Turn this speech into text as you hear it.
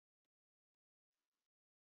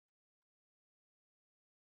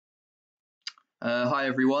Hi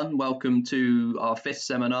everyone, welcome to our fifth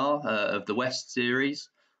seminar of the WeSST series.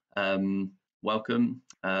 Welcome.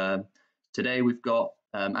 Today we've got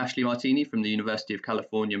Ashlie Martini from the University of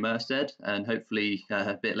California, Merced, and hopefully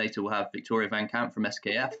a bit later we'll have Victoria Van Camp from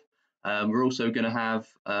SKF. We're also going to have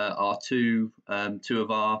our two of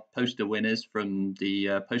our poster winners from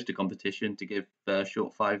the poster competition to give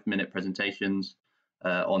short 5-minute presentations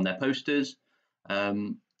on their posters.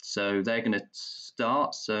 So they're going to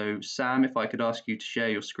start. So Sam, if I could ask you to share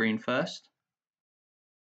your screen first.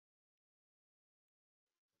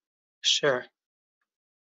 Sure.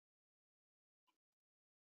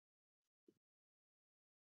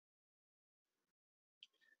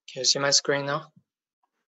 Can you see my screen now?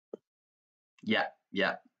 Yeah.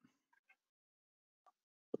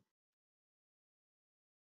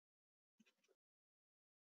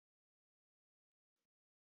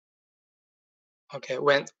 Okay,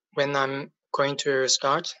 when I'm going to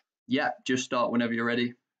start? Yeah, just start whenever you're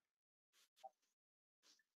ready.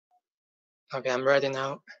 Okay, I'm ready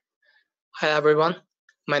now. Hi everyone,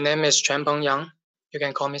 my name is Chuanpeng Yang. You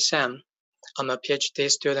can call me Sam. I'm a PhD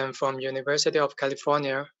student from University of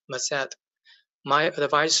California, Merced. My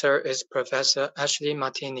advisor is Professor Ashlie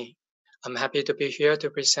Martini. I'm happy to be here to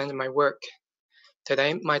present my work.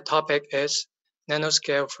 Today, my topic is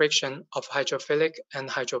nanoscale friction of hydrophilic and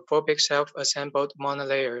hydrophobic self-assembled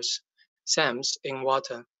monolayers, SAMs, in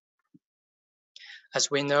water. As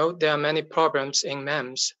we know, there are many problems in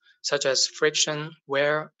MEMS, such as friction,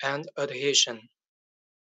 wear, and adhesion.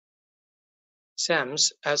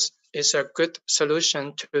 SAMs is a good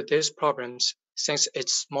solution to these problems since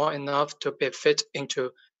it's small enough to be fit into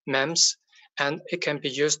MEMS, and it can be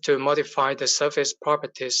used to modify the surface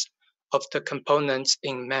properties of the components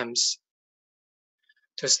in MEMS.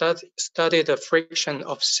 To study the friction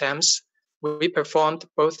of SAMs, we performed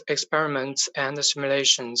both experiments and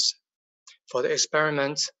simulations. For the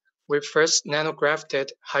experiment, we first nanografted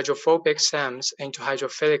hydrophobic SAMs into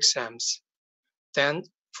hydrophilic SAMs. Then,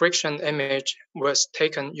 friction image was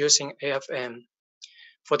taken using AFM.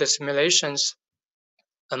 For the simulations,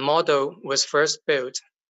 a model was first built.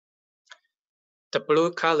 The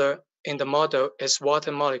blue color in the model is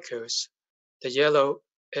water molecules. The yellow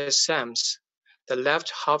is SAMs. The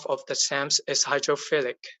left half of the SAMs is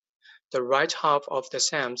hydrophilic. The right half of the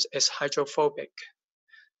SAMs is hydrophobic.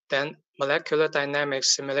 Then molecular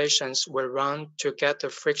dynamics simulations were run to get the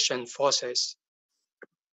friction forces.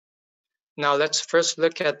 Now let's first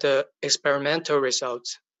look at the experimental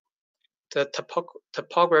results. The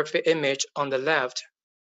topography image on the left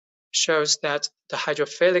shows that the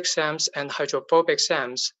hydrophilic SAMs and hydrophobic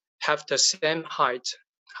SAMs have the same height.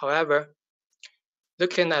 However,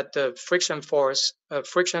 looking at the friction force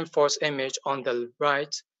image on the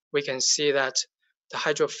right, we can see that the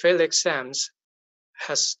hydrophilic SAMs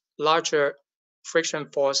has larger friction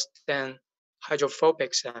force than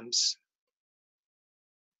hydrophobic SAMs.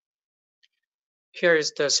 Here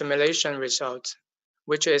is the simulation result,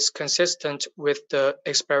 which is consistent with the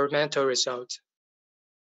experimental result.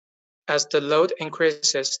 As the load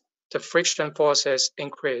increases, the friction forces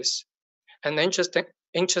increase. An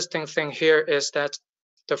interesting thing here is that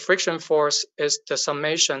the friction force is the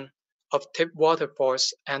summation of tip water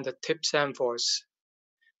force and the tip SAM force.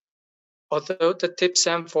 Although the tip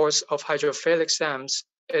SAM force of hydrophilic SAMs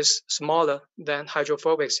is smaller than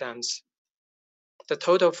hydrophobic SAMs, the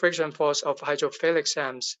total friction force of hydrophilic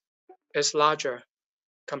SAMs is larger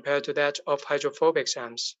compared to that of hydrophobic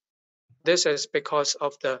SAMs. This is because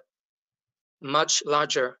of the much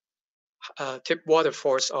larger tip water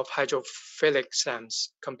force of hydrophilic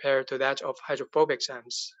SAMs compared to that of hydrophobic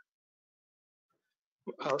SAMs.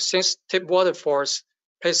 Since tip water force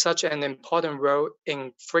plays such an important role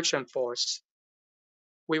in friction force,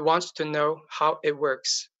 we want to know how it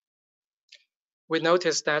works. We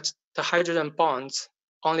notice that the hydrogen bonds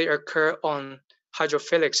only occur on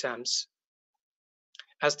hydrophilic SAMs.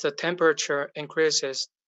 As the temperature increases,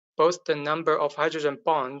 both the number of hydrogen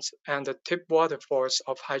bonds and the tip water force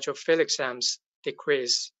of hydrophilic SAMs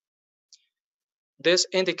decrease. This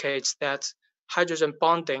indicates that hydrogen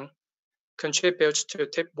bonding contributes to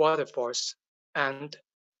tip water force and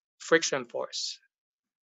friction force.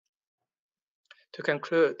 To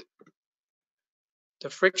conclude, the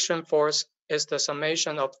friction force is the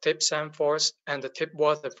summation of tip SAM force and the tip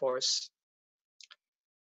water force.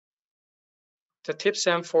 The tip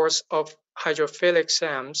SAM force of hydrophilic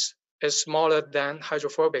SAMs is smaller than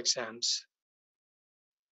hydrophobic SAMs.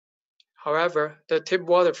 However, the tip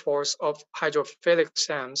water force of hydrophilic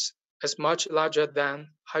SAMs is much larger than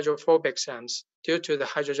hydrophobic SAMs due to the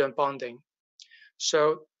hydrogen bonding.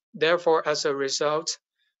 So, therefore, as a result,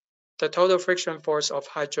 the total friction force of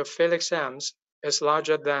hydrophilic SAMs is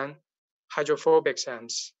larger than hydrophobic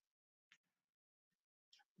SAMs.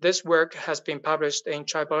 This work has been published in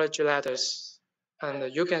Tribology Letters,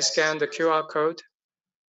 and you can scan the QR code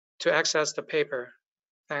to access the paper.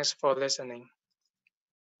 Thanks for listening.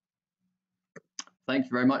 Thank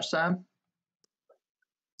you very much, Sam.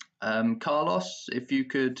 Carlos, if you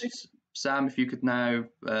could, Sam, if you could now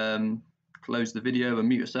close the video and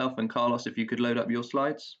mute yourself, and Carlos, if you could load up your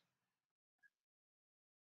slides.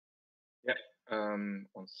 Yeah, 1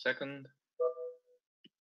 second.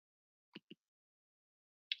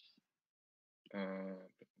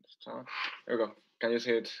 Start. There we go. Can you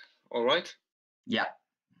see it all right? Yeah.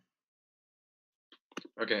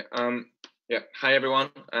 Okay. Yeah. Hi,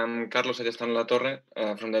 everyone. I'm Carlos Ayestano La Torre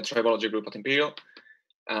from the Tribology group at Imperial,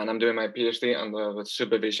 and I'm doing my PhD under the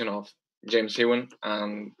supervision of James Ewan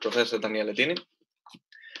and Professor Daniele Tini.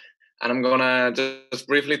 And I'm gonna just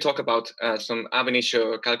briefly talk about some ab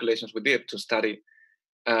initio calculations we did to study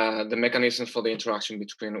the mechanisms for the interaction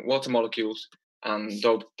between water molecules and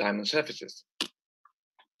doped diamond surfaces.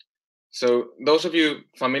 So those of you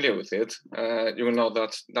familiar with it, you will know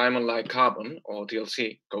that diamond-like carbon, or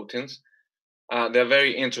DLC coatings, they're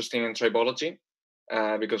very interesting in tribology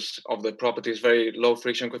because of the properties: very low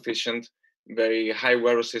friction coefficient, very high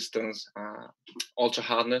wear resistance, ultra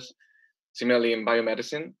hardness. Similarly in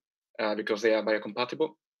biomedicine, because they are biocompatible.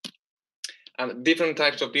 And different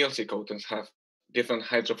types of DLC coatings have different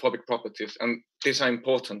hydrophobic properties, and these are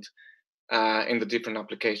important in the different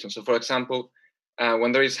applications. So for example,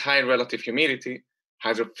 when there is high relative humidity,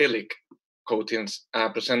 hydrophilic coatings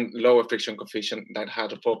present lower friction coefficient than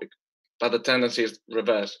hydrophobic, but the tendency is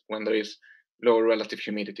reverse when there is lower relative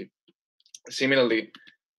humidity. Similarly,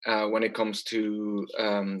 when it comes to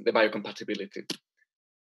the biocompatibility.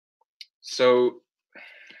 So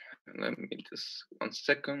let me just 1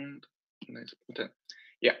 second.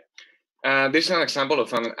 Yeah. This is an example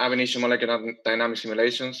of an ab initio molecular dynamic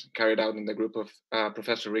simulations carried out in the group of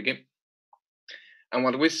Professor Riggi. And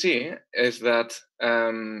what we see is that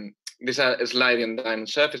these are sliding diamond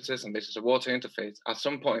surfaces, and this is a water interface. At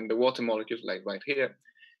some point, the water molecules, like right here,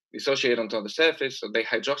 dissociate onto the surface, so they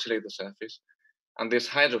hydroxylate the surface, and these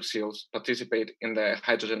hydroxyls participate in the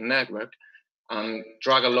hydrogen network and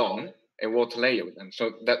drag along a water layer with them.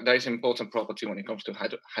 So that is an important property when it comes to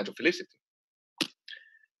hydrophilicity.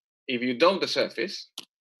 If you dope the surface,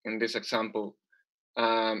 in this example,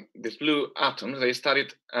 these blue atoms, they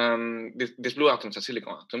studied, these blue atoms are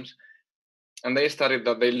silicon atoms, and they studied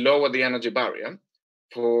that they lower the energy barrier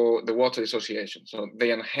for the water dissociation. So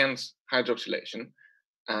they enhance hydroxylation,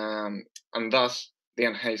 and thus they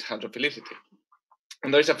enhance hydrophilicity.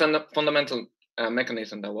 And there is a fundamental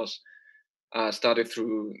mechanism that was studied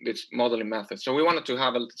through this modeling method. So we wanted to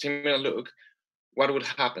have a similar look. What would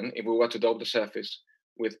happen if we were to dope the surface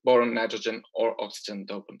with boron, nitrogen, or oxygen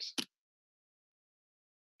dopants?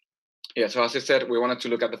 Yeah, so as I said, we wanted to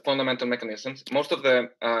look at the fundamental mechanisms. Most of the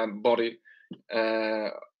body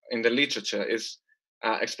in the literature is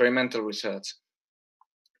experimental research,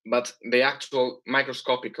 but the actual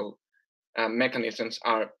microscopical mechanisms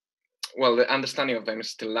are, well, the understanding of them is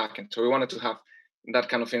still lacking. So we wanted to have that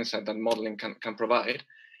kind of insight that modeling can provide,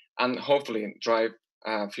 and hopefully drive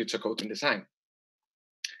future coating design.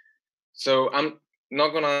 So I'm not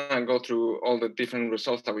gonna go through all the different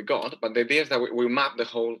results that we got, but the idea is that we map the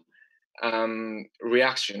whole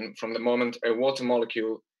reaction from the moment a water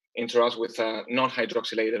molecule interacts with a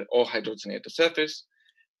non-hydroxylated or hydrogenated surface.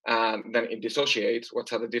 Then it dissociates.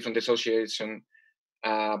 What are the different dissociation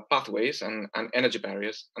pathways and energy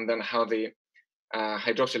barriers, and then how the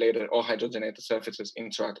hydroxylated or hydrogenated surfaces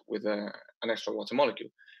interact with an extra water molecule.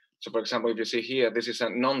 So for example, if you see here, this is a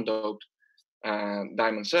non-doped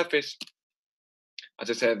diamond surface. As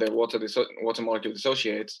I said, the water molecule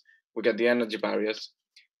dissociates. We get the energy barriers.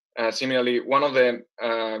 Similarly, one of the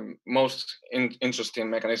most interesting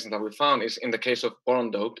mechanisms that we found is in the case of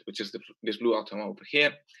boron doped, which is this blue atom over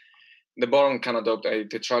here. The boron can adopt a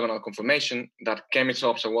tetragonal conformation that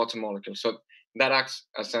chemisorpts a water molecule. So that acts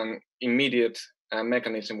as an immediate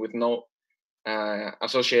mechanism with no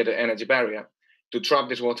associated energy barrier to trap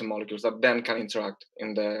these water molecules that then can interact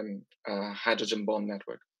in the hydrogen bond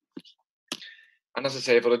network. And as I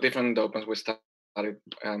say, for the different dopants, we started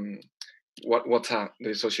what are the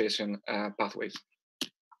dissociation pathways.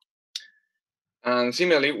 And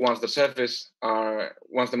similarly, once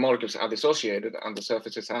the molecules are dissociated and the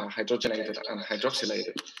surfaces are hydrogenated and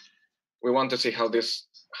hydroxylated, we want to see how these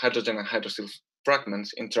hydrogen and hydroxyl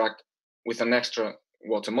fragments interact with an extra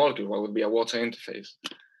water molecule, what would be a water interface.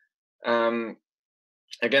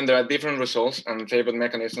 Again, there are different results and favored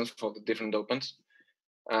mechanisms for the different dopants.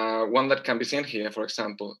 One that can be seen here, for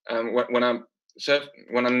example, when a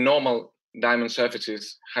when a normal diamond surface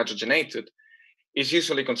is hydrogenated, is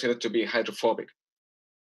usually considered to be hydrophobic,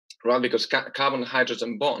 right? Because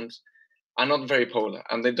carbon-hydrogen bonds are not very polar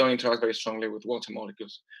and they don't interact very strongly with water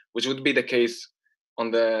molecules, which would be the case on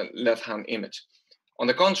the left-hand image. On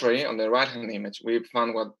the contrary, on the right-hand image, we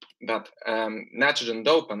found that nitrogen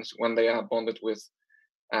dopants, when they are bonded with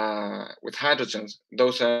hydrogens,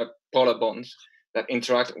 those are polar bonds that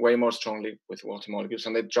interact way more strongly with water molecules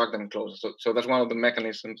and they drag them closer. So that's one of the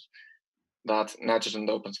mechanisms that nitrogen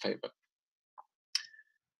dopants favor.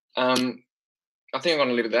 I think I'm going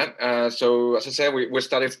to leave it there. So as I said, we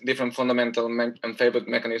studied different fundamental and favored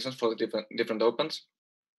mechanisms for the different dopants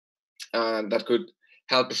that could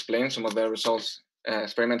help explain some of the results,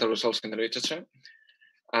 experimental results in the literature.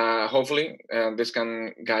 Hopefully, this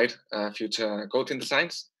can guide future coating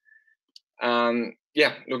designs.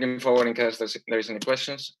 Yeah, looking forward in case there is any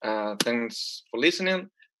questions. Thanks for listening.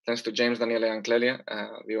 Thanks to James, Daniele, and Clelia,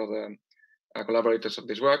 the other collaborators of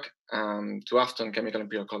this work, to Afton Chemical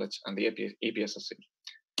Imperial College and the EPSSC.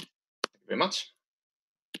 Thank you very much.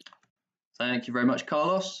 Thank you very much,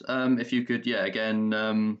 Carlos. If you could, yeah,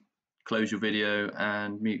 again, close your video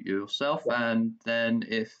and mute yourself. And then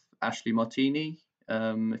if Ashlie Martini,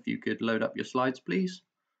 if you could load up your slides, please.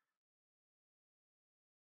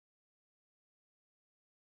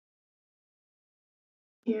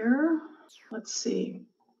 Here, let's see.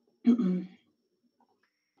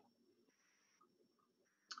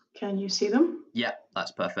 Can you see them? Yeah,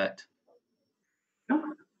 that's perfect.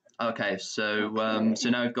 Oh. Okay, so so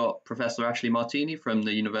now we've got Professor Ashlie Martini from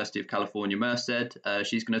the University of California, Merced.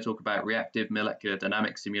 She's going to talk about reactive molecular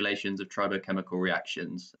dynamic simulations of tribochemical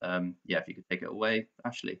reactions. Yeah, if you could take it away,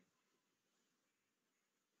 Ashlie.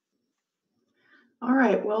 All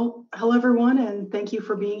right, well, hello everyone, and thank you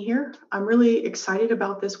for being here. I'm really excited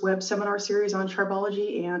about this web seminar series on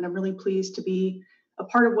tribology, and I'm really pleased to be a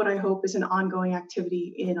part of what I hope is an ongoing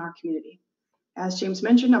activity in our community. As James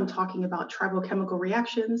mentioned, I'm talking about tribochemical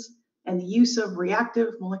reactions and the use of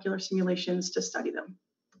reactive molecular simulations to study them.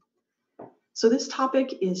 So this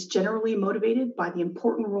topic is generally motivated by the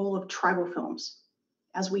important role of tribofilms.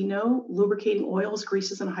 As we know, lubricating oils,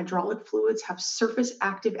 greases, and hydraulic fluids have surface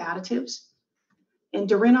active additives. And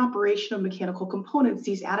during operation of mechanical components,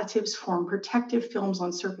 these additives form protective films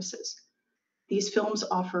on surfaces. These films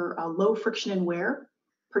offer low friction and wear,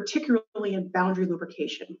 particularly in boundary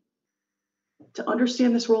lubrication. To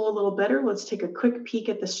understand this role a little better, let's take a quick peek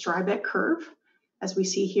at the Tribochemical curve. As we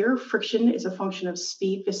see here, friction is a function of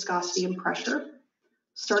speed, viscosity, and pressure.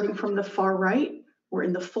 Starting from the far right, we're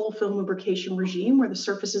in the full film lubrication regime where the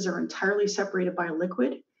surfaces are entirely separated by a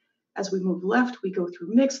liquid. As we move left, we go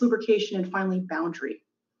through mixed lubrication and finally boundary.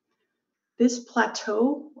 This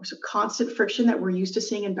plateau, or so constant friction that we're used to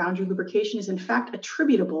seeing in boundary lubrication, is in fact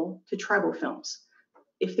attributable to tribofilms.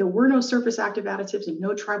 If there were no surface active additives and no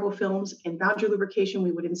tribofilms in boundary lubrication,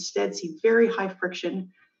 we would instead see very high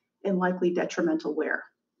friction and likely detrimental wear.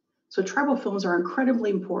 So tribofilms are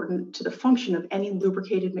incredibly important to the function of any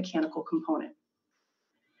lubricated mechanical component.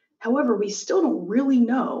 However, we still don't really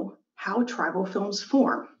know how tribofilms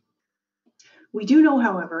form. We do know,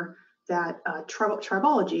 however, that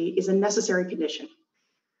tribology is a necessary condition.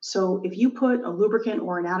 So if you put a lubricant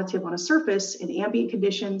or an additive on a surface in ambient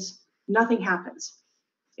conditions, nothing happens.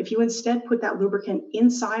 If you instead put that lubricant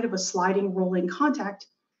inside of a sliding rolling contact,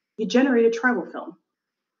 you generate a tribofilm.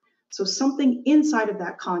 So something inside of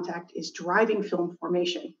that contact is driving film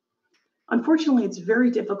formation. Unfortunately, it's very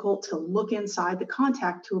difficult to look inside the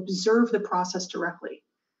contact to observe the process directly.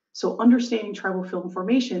 So understanding tribofilm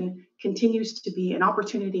formation continues to be an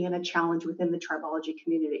opportunity and a challenge within the tribology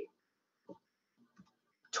community.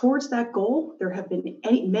 Towards that goal, there have been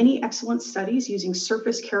many excellent studies using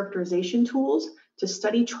surface characterization tools to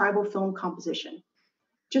study tribofilm composition.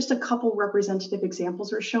 Just a couple representative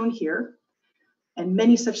examples are shown here, and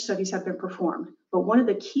many such studies have been performed. But one of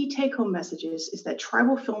the key take-home messages is that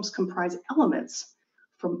tribofilms comprise elements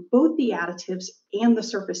from both the additives and the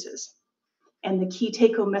surfaces. And the key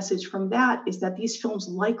take-home message from that is that these films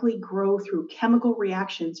likely grow through chemical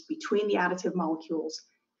reactions between the additive molecules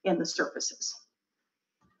and the surfaces.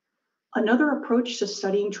 Another approach to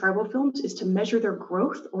studying tribofilms is to measure their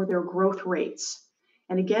growth or their growth rates.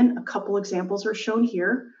 And again, a couple examples are shown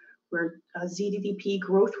here where ZDDP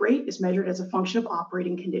growth rate is measured as a function of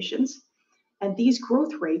operating conditions. And these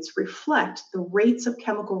growth rates reflect the rates of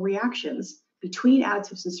chemical reactions between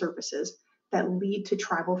additives and surfaces that lead to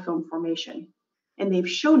tribofilm formation. And they've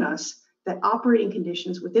shown us that operating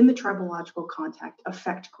conditions within the tribological contact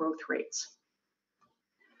affect growth rates.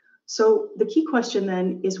 So the key question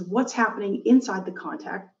then is what's happening inside the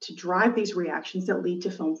contact to drive these reactions that lead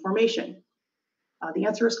to film formation? The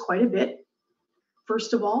answer is quite a bit.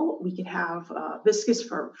 First of all, we can have viscous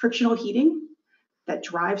for frictional heating that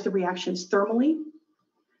drives the reactions thermally.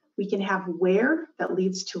 We can have wear that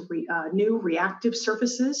leads to new reactive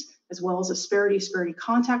surfaces, as well as asperity-asperity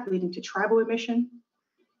contact leading to tribo emission.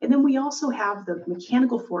 And then we also have the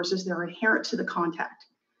mechanical forces that are inherent to the contact,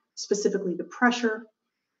 specifically the pressure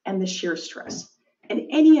and the shear stress. And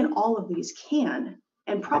any and all of these can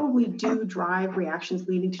and probably do drive reactions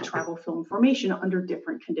leading to tribal film formation under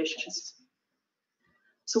different conditions.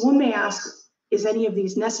 So one may ask, is any of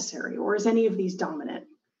these necessary or is any of these dominant?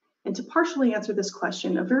 And to partially answer this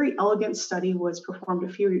question, a very elegant study was performed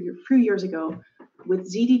a few years ago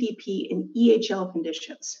with ZDDP in EHL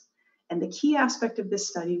conditions. And the key aspect of this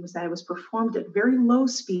study was that it was performed at very low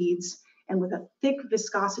speeds and with a thick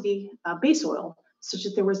viscosity base oil, such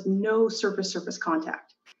that there was no surface-surface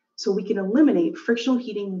contact. So we can eliminate frictional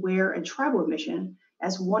heating, wear, and tribo emission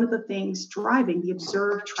as one of the things driving the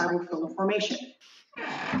observed tribal film formation.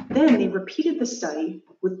 Then they repeated the study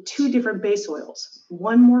with two different base oils,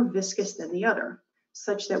 one more viscous than the other,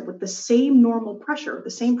 such that with the same normal pressure,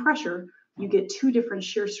 you get two different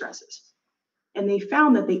shear stresses. And they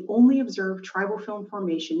found that they only observed tribal film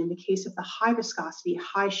formation in the case of the high viscosity,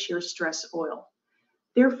 high shear stress oil.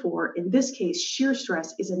 Therefore, in this case, shear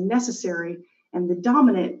stress is a necessary and the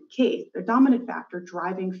dominant factor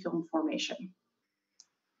driving film formation.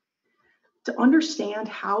 To understand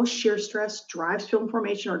how shear stress drives film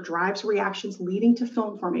formation or drives reactions leading to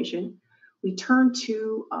film formation, we turn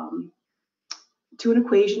to an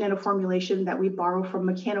equation and a formulation that we borrow from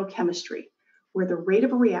mechanochemistry, where the rate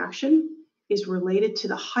of a reaction is related to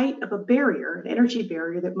the height of a barrier, an energy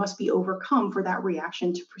barrier that must be overcome for that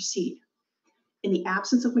reaction to proceed. In the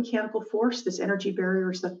absence of mechanical force, this energy barrier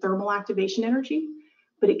is the thermal activation energy,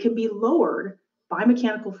 but it can be lowered by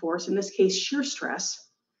mechanical force, in this case shear stress,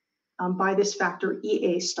 by this factor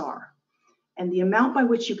EA star. And the amount by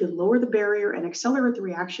which you can lower the barrier and accelerate the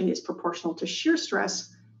reaction is proportional to shear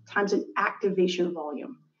stress times an activation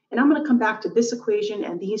volume. And I'm going to come back to this equation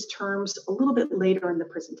and these terms a little bit later in the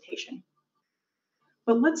presentation.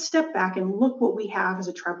 But let's step back and look what we have as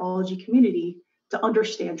a tribology community to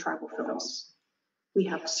understand tribal films. We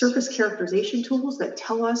have surface characterization tools that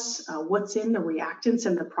tell us what's in the reactants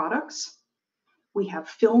and the products. We have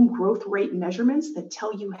film growth rate measurements that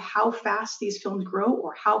tell you how fast these films grow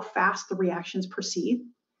or how fast the reactions proceed.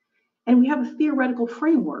 And we have a theoretical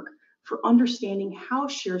framework for understanding how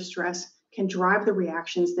shear stress can drive the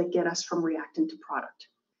reactions that get us from reactant to product.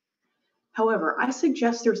 However, I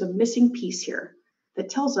suggest there's a missing piece here that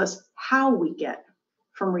tells us how we get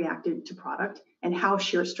from reactant to product and how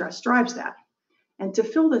shear stress drives that. And to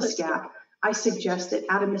fill this gap, I suggest that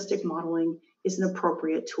atomistic modeling is an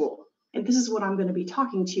appropriate tool. And this is what I'm going to be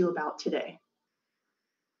talking to you about today.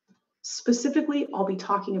 Specifically, I'll be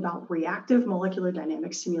talking about reactive molecular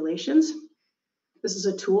dynamics simulations. This is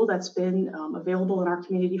a tool that's been available in our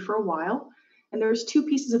community for a while. And there's two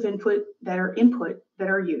pieces of input that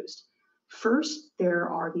are used. First, there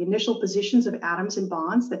are the initial positions of atoms and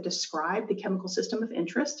bonds that describe the chemical system of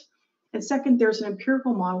interest. And second, there's an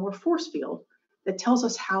empirical model or force field that tells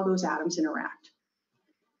us how those atoms interact.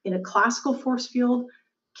 In a classical force field,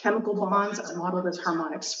 chemical bonds are modeled as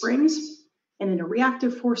harmonic springs. And in a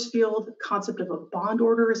reactive force field, the concept of a bond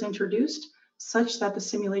order is introduced such that the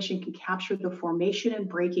simulation can capture the formation and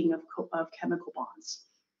breaking of chemical bonds.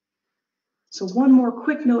 So one more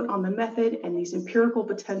quick note on the method and these empirical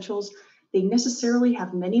potentials. They necessarily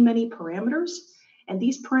have many, many parameters, and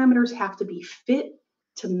these parameters have to be fit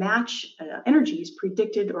to match energies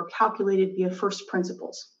predicted or calculated via first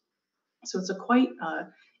principles. So it's a quite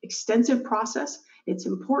extensive process. It's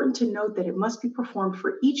important to note that it must be performed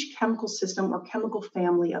for each chemical system or chemical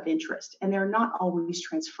family of interest, and they're not always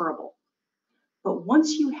transferable. But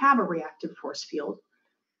once you have a reactive force field,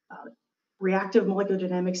 reactive molecular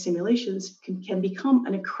dynamics simulations can become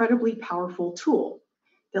an incredibly powerful tool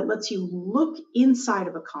that lets you look inside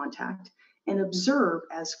of a contact and observe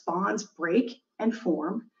as bonds break and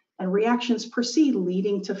form and reactions proceed,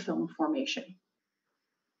 leading to film formation.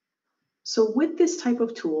 So with this type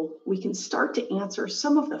of tool, we can start to answer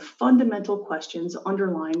some of the fundamental questions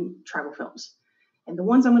underlying tribal films. And the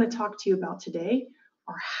ones I'm going to talk to you about today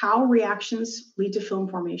are how reactions lead to film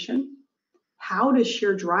formation, how does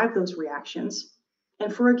shear drive those reactions,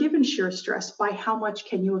 and for a given shear stress, by how much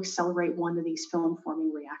can you accelerate one of these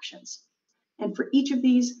film-forming reactions? And for each of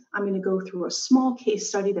these, I'm going to go through a small case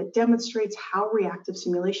study that demonstrates how reactive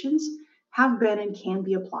simulations have been and can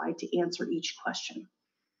be applied to answer each question.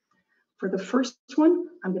 For the first one,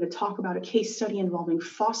 I'm going to talk about a case study involving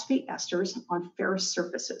phosphate esters on ferrous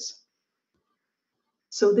surfaces.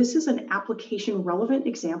 So this is an application relevant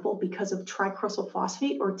example because of tricrusyl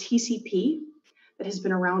phosphate, or TCP, that has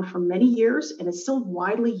been around for many years and is still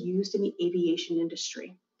widely used in the aviation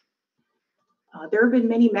industry. There have been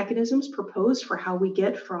many mechanisms proposed for how we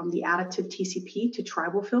get from the additive TCP to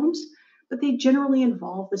tribofilms, but they generally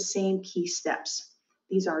involve the same key steps.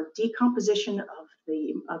 These are decomposition of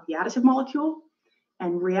the additive molecule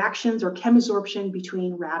and reactions or chemisorption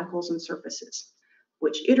between radicals and surfaces,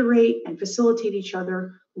 which iterate and facilitate each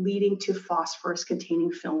other, leading to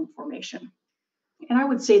phosphorus-containing film formation. And I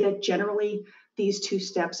would say that generally, these two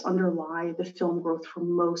steps underlie the film growth for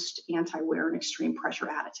most anti-wear and extreme pressure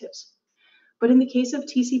additives. But in the case of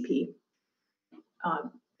TCP,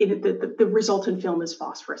 the resultant film is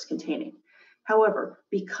phosphorus containing. However,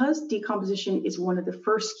 because decomposition is one of the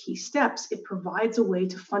first key steps, it provides a way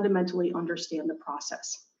to fundamentally understand the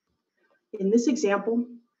process. In this example,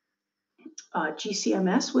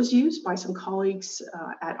 GCMS was used by some colleagues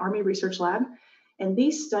at Army Research Lab, and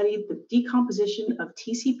they studied the decomposition of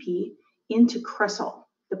TCP into cresol,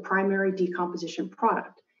 the primary decomposition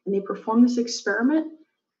product. And they performed this experiment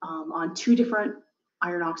on 2 different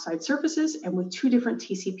iron oxide surfaces and with 2 different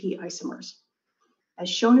TCP isomers. As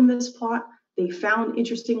shown in this plot, they found,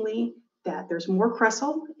 interestingly, that there's more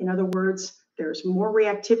cresol. In other words, there's more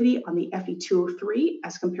reactivity on the Fe2O3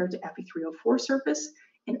 as compared to Fe3O4 surface,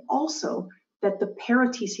 and also that the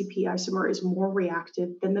para-TCP isomer is more reactive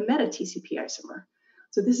than the meta-TCP isomer.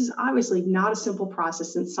 So this is obviously not a simple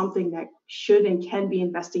process and something that should and can be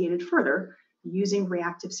investigated further using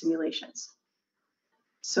reactive simulations.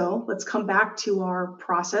 So let's come back to our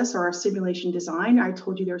process or our simulation design. I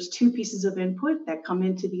told you there's 2 pieces of input that come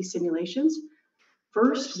into these simulations.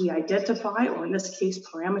 First, we identify, or in this case,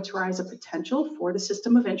 parameterize a potential for the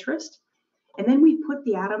system of interest. And then we put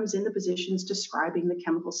the atoms in the positions describing the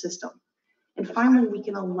chemical system. And finally, we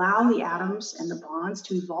can allow the atoms and the bonds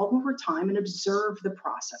to evolve over time and observe the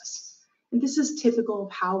process. And this is typical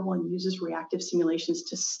of how one uses reactive simulations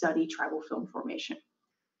to study tribofilm formation.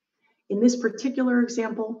 In this particular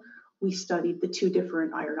example, we studied the 2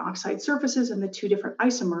 different iron oxide surfaces and the 2 different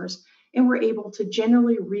isomers, and were able to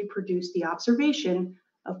generally reproduce the observation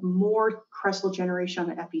of more cresol generation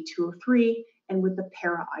on Fe2O3 and with the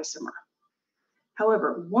para isomer.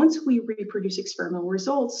 However, once we reproduce experimental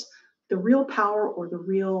results, the real power or the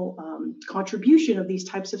real contribution of these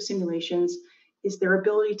types of simulations is their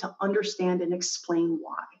ability to understand and explain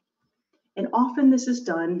why. And often this is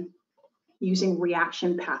done using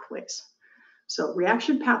reaction pathways. So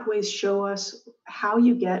reaction pathways show us how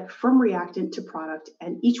you get from reactant to product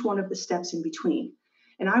and each one of the steps in between.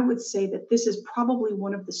 And I would say that this is probably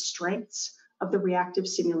one of the strengths of the reactive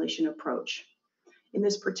simulation approach. In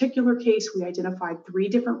this particular case, we identified 3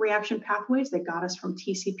 different reaction pathways that got us from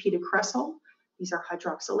TCP to cresol. These are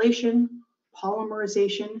hydroxylation,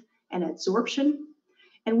 polymerization, and adsorption.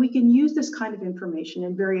 And we can use this kind of information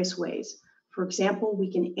in various ways. For example, we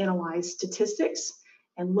can analyze statistics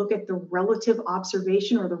and look at the relative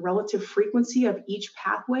observation or the relative frequency of each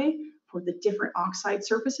pathway for the different oxide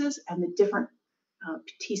surfaces and the different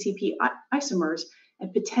TCP isomers,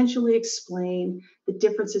 and potentially explain the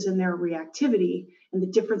differences in their reactivity and the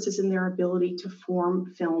differences in their ability to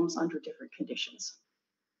form films under different conditions.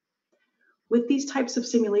 With these types of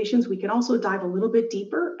simulations, we can also dive a little bit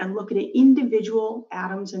deeper and look at individual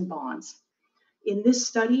atoms and bonds. In this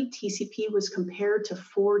study, TCP was compared to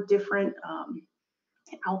 4 different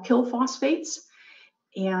alkyl phosphates,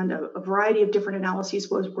 and a variety of different analyses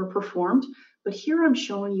were performed. But here I'm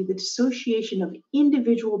showing you the dissociation of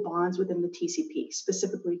individual bonds within the TCP,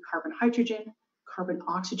 specifically carbon-hydrogen,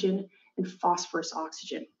 carbon-oxygen, and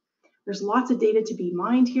phosphorus-oxygen. There's lots of data to be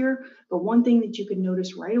mined here, but one thing that you can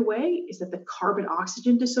notice right away is that the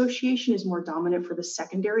carbon-oxygen dissociation is more dominant for the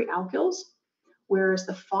secondary alkyls, whereas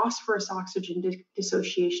the phosphorus-oxygen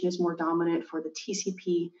dissociation is more dominant for the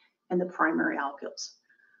TCP and the primary alkyls.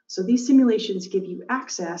 So these simulations give you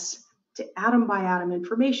access to atom-by-atom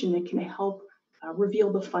information that can help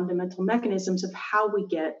reveal the fundamental mechanisms of how we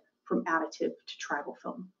get from additive to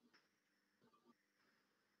tribofilm.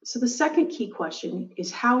 So the second key question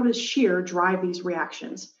is, how does shear drive these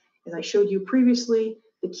reactions? As I showed you previously,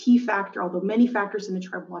 the key factor, although many factors in the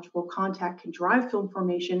tribological contact can drive film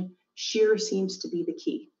formation, shear seems to be the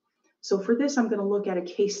key. So for this, I'm going to look at a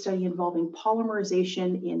case study involving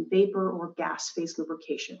polymerization in vapor or gas phase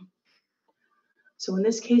lubrication. So in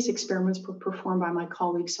this case, experiments were performed by my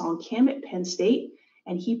colleague Song Kim at Penn State,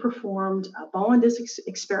 and he performed ball and disc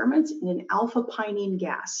experiments in an alpha pinene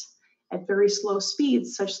gas at very slow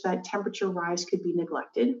speeds such that temperature rise could be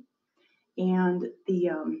neglected. And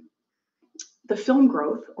the film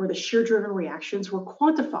growth or the shear-driven reactions were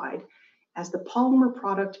quantified as the polymer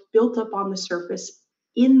product built up on the surface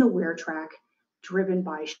in the wear track, driven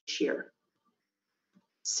by shear.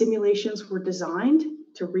 Simulations were designed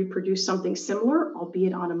to reproduce something similar,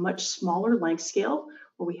 albeit on a much smaller length scale,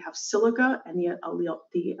 where we have silica and the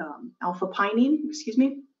alpha pinene,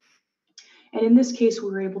 And in this case,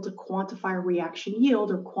 we were able to quantify reaction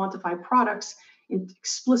yield or quantify products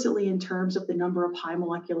explicitly in terms of the number of high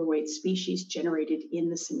molecular weight species generated in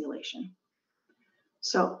the simulation.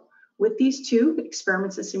 So with these two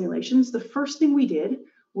experiments and simulations, the first thing we did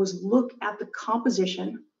was look at the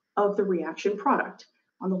composition of the reaction product.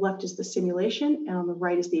 On the left is the simulation, and on the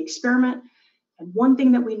right is the experiment. And one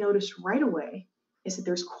thing that we noticed right away is that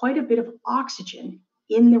there's quite a bit of oxygen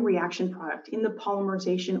in the reaction product, in the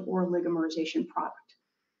polymerization or oligomerization product.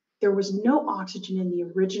 There was no oxygen in the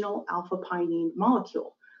original alpha pinene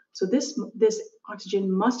molecule. So this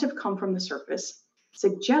oxygen must have come from the surface,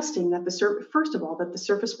 suggesting that first of all, that the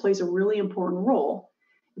surface plays a really important role.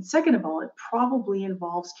 And second of all, it probably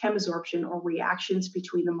involves chemisorption or reactions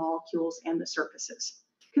between the molecules and the surfaces,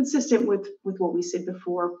 consistent with what we said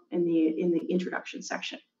before in the introduction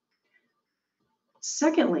section.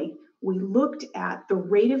 Secondly, we looked at the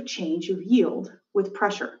rate of change of yield with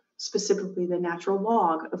pressure, specifically the natural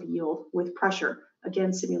log of yield with pressure.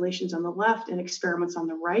 Again, simulations on the left and experiments on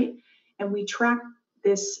the right. And we tracked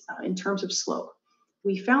this in terms of slope.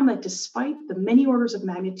 We found that despite the many orders of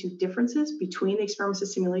magnitude differences between the experiments and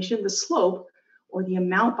simulation, the slope, or the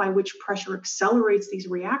amount by which pressure accelerates these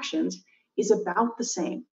reactions, is about the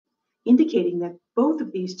same, indicating that both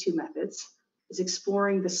of these two methods is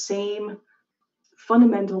exploring the same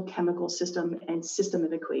fundamental chemical system and system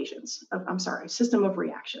of system of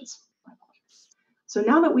reactions. So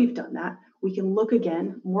now that we've done that, we can look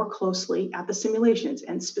again more closely at the simulations.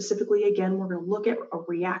 And specifically, again, we're going to look at a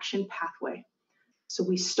reaction pathway. So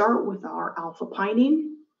we start with our alpha pinene.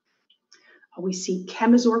 We see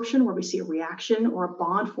chemisorption, where we see a reaction or a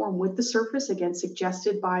bond form with the surface, again,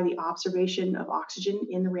 suggested by the observation of oxygen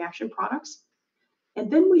in the reaction products.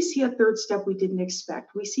 And then we see a third step we didn't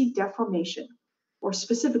expect. We see deformation, or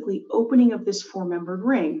specifically opening of this four-membered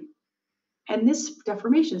ring. And this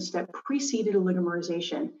deformation step preceded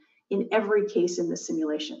oligomerization in every case in the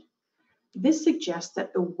simulation. This suggests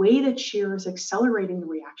that the way that shear is accelerating the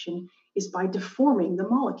reaction is by deforming the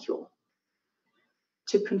molecule.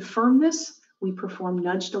 To confirm this, we performed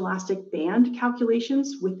nudged elastic band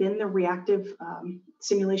calculations within the reactive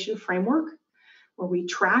simulation framework, where we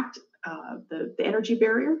tracked the energy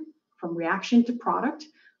barrier from reaction to product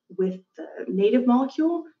with the native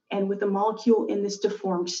molecule and with the molecule in this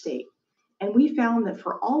deformed state. And we found that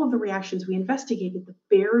for all of the reactions we investigated, the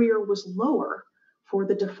barrier was lower for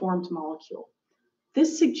the deformed molecule.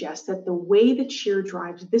 This suggests that the way that shear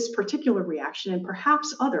drives this particular reaction, and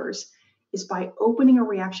perhaps others, is by opening a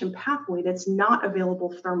reaction pathway that's not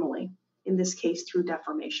available thermally, in this case through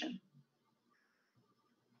deformation.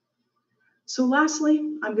 So lastly,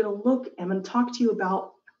 I'm going to talk to you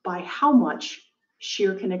about by how much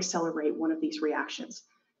shear can accelerate one of these reactions.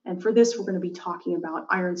 And for this, we're going to be talking about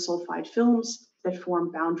iron sulfide films that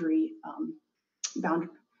form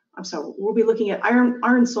we'll be looking at iron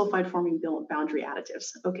sulfide forming boundary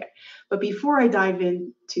additives. Okay, but before I dive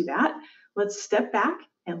into that, let's step back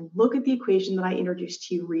and look at the equation that I introduced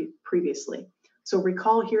to you previously. So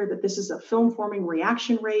recall here that this is a film forming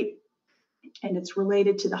reaction rate, and it's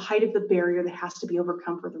related to the height of the barrier that has to be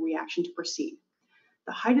overcome for the reaction to proceed.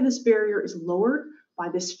 The height of this barrier is lowered by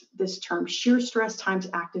this term shear stress times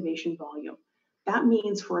activation volume. That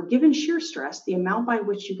means for a given shear stress, the amount by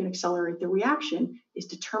which you can accelerate the reaction is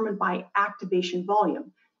determined by activation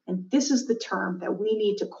volume. And this is the term that we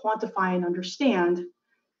need to quantify and understand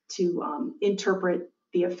to interpret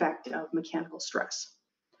the effect of mechanical stress.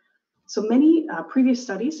 So many previous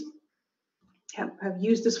studies have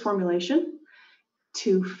used this formulation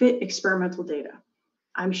to fit experimental data.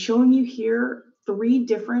 I'm showing you here 3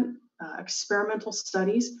 different experimental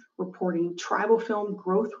studies reporting tribofilm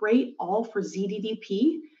growth rate, all for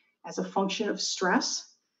ZDDP, as a function of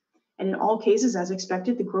stress. And in all cases, as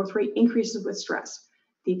expected, the growth rate increases with stress.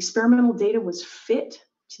 The experimental data was fit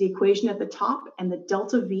to the equation at the top, and the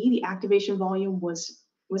delta V, the activation volume,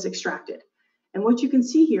 was extracted. And what you can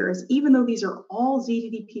see here is, even though these are all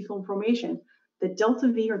ZDDP film formation, the delta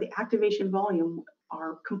V, or the activation volume,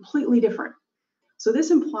 are completely different. So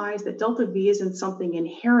this implies that delta V isn't something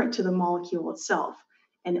inherent to the molecule itself,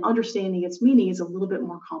 and understanding its meaning is a little bit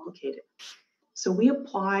more complicated. So we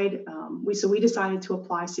decided to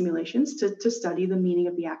apply simulations to study the meaning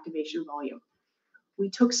of the activation volume. We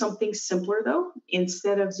took something simpler though.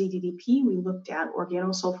 Instead of ZDDP, we looked at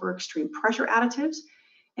organosulfur extreme pressure additives,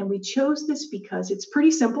 and we chose this because it's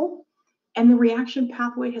pretty simple And the reaction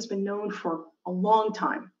pathway has been known for a long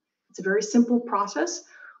time. It's a very simple process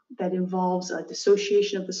that involves a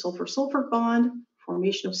dissociation of the sulfur-sulfur bond,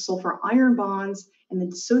 formation of sulfur-iron bonds, and the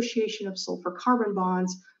dissociation of sulfur-carbon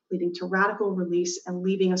bonds, leading to radical release and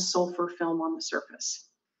leaving a sulfur film on the surface.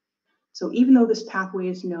 So even though this pathway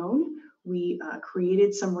is known, we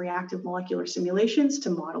created some reactive molecular simulations to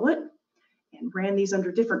model it and ran these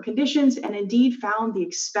under different conditions and indeed found the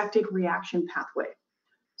expected reaction pathway: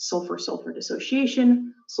 sulfur-sulfur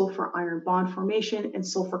dissociation, sulfur-iron bond formation, and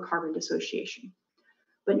sulfur-carbon dissociation.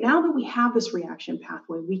 But now that we have this reaction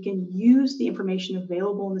pathway, we can use the information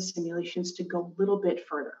available in the simulations to go a little bit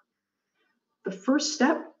further. The first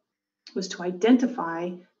step was to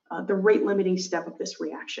identify the rate-limiting step of this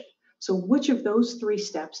reaction. So which of those three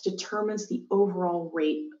steps determines the overall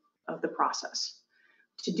rate of the process?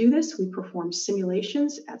 To do this, we performed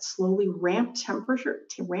simulations at slowly ramped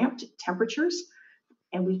temperatures,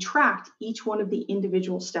 and we tracked each one of the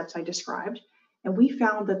individual steps I described, and we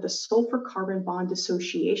found that the sulfur-carbon bond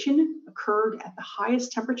dissociation occurred at the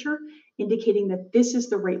highest temperature, indicating that this is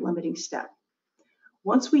the rate-limiting step.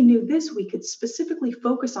 Once we knew this, we could specifically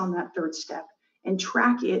focus on that third step and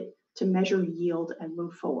track it to measure yield and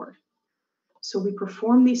move forward. So we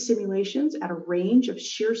performed these simulations at a range of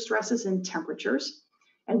shear stresses and temperatures,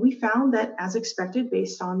 and we found that, as expected,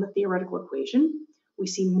 based on the theoretical equation, we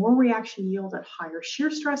see more reaction yield at higher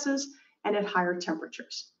shear stresses and at higher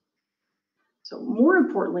temperatures. So more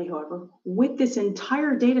importantly, however, with this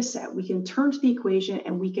entire data set, we can turn to the equation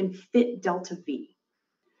and we can fit delta V.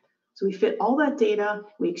 So we fit all that data,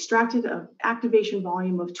 we extracted an activation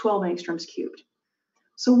volume of 12 angstroms cubed.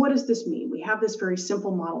 So what does this mean? We have this very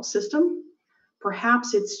simple model system.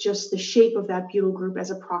 Perhaps it's just the shape of that butyl group as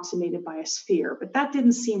approximated by a sphere, but that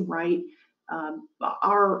didn't seem right.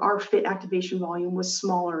 Our fit activation volume was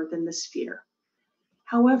smaller than the sphere.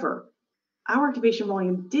 However, our activation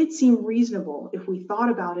volume did seem reasonable if we thought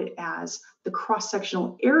about it as the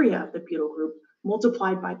cross-sectional area of the butyl group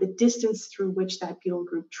multiplied by the distance through which that butyl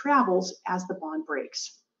group travels as the bond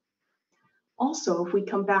breaks. Also, if we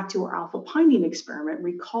come back to our alpha-pinene experiment,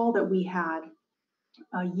 recall that we had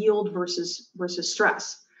yield versus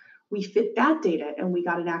stress. We fit that data and we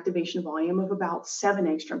got an activation volume of about 7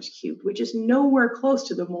 angstroms cubed, which is nowhere close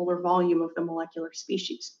to the molar volume of the molecular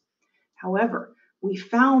species. However, we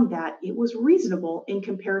found that it was reasonable in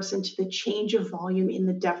comparison to the change of volume in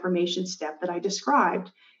the deformation step that I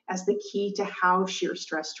described as the key to how shear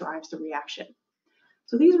stress drives the reaction.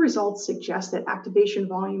 So these results suggest that activation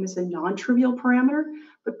volume is a non-trivial parameter,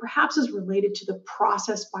 but perhaps is related to the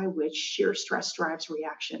process by which shear stress drives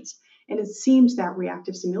reactions. And it seems that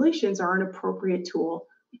reactive simulations are an appropriate tool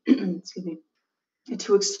excuse me,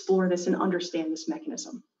 to explore this and understand this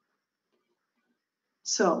mechanism.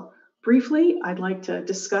 So briefly, I'd like to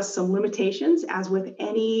discuss some limitations. As with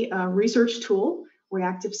any research tool,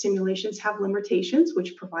 reactive simulations have limitations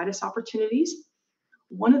which provide us opportunities.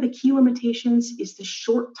 One of the key limitations is the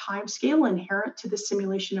short time scale inherent to the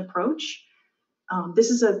simulation approach. This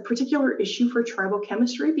is a particular issue for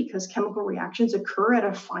tribochemistry because chemical reactions occur at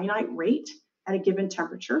a finite rate at a given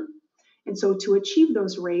temperature. And so to achieve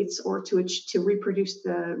those rates or to reproduce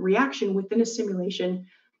the reaction within a simulation,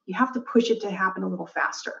 you have to push it to happen a little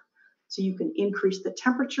faster. So you can increase the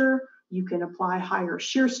temperature, you can apply higher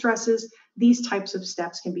shear stresses. These types of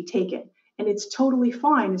steps can be taken. And it's totally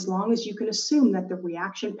fine as long as you can assume that the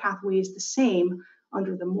reaction pathway is the same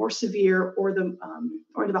under the more severe or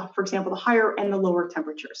for example, the higher and the lower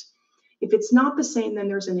temperatures. If it's not the same, then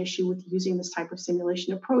there's an issue with using this type of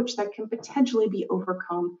simulation approach that can potentially be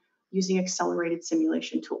overcome using accelerated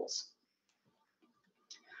simulation tools.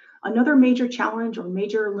 Another major challenge or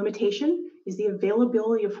major limitation is the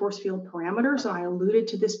availability of force field parameters. And I alluded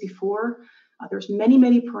to this before. There's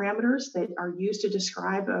many parameters that are used to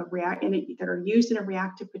describe that are used in a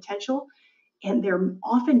reactive potential, and they're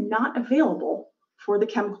often not available for the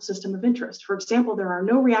chemical system of interest. For example, there are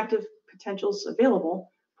no reactive potentials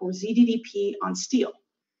available for ZDDP on steel.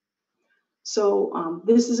 So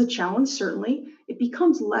this is a challenge, certainly. It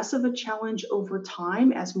becomes less of a challenge over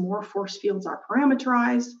time as more force fields are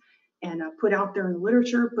parameterized and put out there in the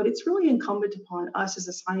literature, but it's really incumbent upon us as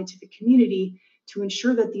a scientific community to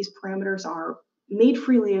ensure that these parameters are made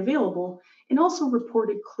freely available and also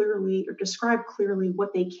reported clearly or describe clearly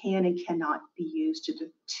what they can and cannot be used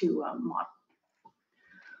to model.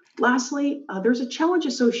 Lastly, there's a challenge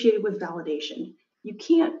associated with validation. You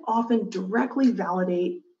can't often directly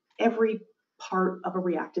validate every part of a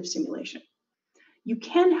reactive simulation. You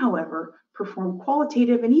can, however, perform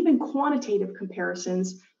qualitative and even quantitative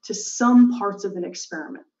comparisons to some parts of an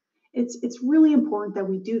experiment. It's really important that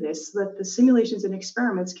we do this so that the simulations and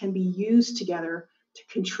experiments can be used together to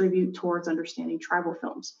contribute towards understanding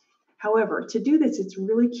tribofilms. However, to do this, it's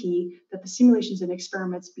really key that the simulations and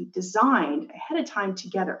experiments be designed ahead of time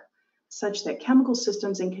together, such that chemical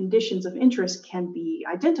systems and conditions of interest can be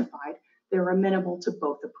identified that are amenable to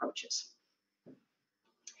both approaches.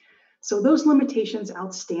 So those limitations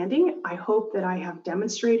outstanding, I hope that I have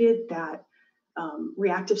demonstrated that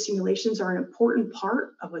reactive simulations are an important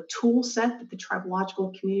part of a tool set that the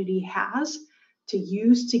tribological community has to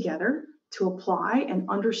use together to apply and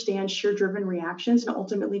understand shear-driven reactions and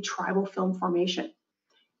ultimately tribofilm formation.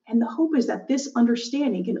 And the hope is that this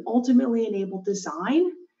understanding can ultimately enable design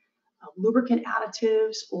of lubricant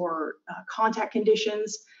additives or contact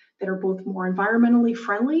conditions that are both more environmentally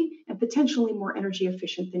friendly and potentially more energy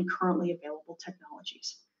efficient than currently available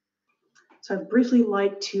technologies. So I'd briefly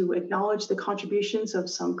like to acknowledge the contributions of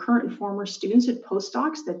some current and former students and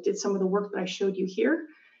postdocs that did some of the work that I showed you here,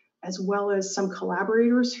 as well as some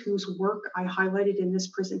collaborators whose work I highlighted in this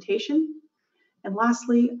presentation. And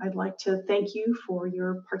lastly, I'd like to thank you for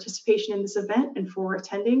your participation in this event and for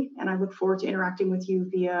attending, and I look forward to interacting with you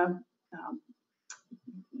via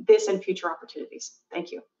this and future opportunities.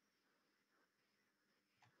 Thank you.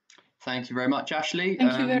 Thank you very much, Ashlie.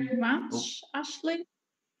 Thank you very much, Ashlie.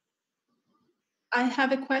 I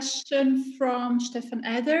have a question from Stefan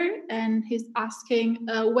Eder, and he's asking,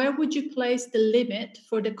 where would you place the limit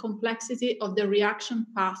for the complexity of the reaction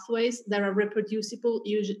pathways that are reproducible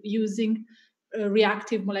using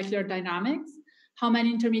reactive molecular dynamics? How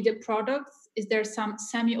many intermediate products? Is there some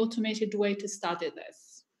semi-automated way to study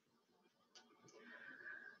this?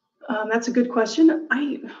 That's a good question.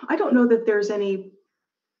 I don't know that there's any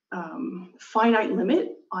finite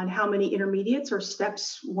limit on how many intermediates or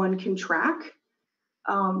steps one can track.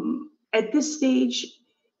 At this stage,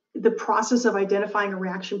 the process of identifying a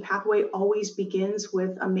reaction pathway always begins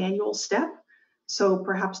with a manual step. So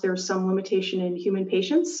perhaps there's some limitation in human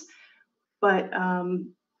patients, but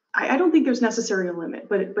I don't think there's necessarily a limit.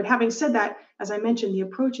 But having said that, as I mentioned, the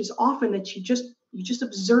approach is often that you just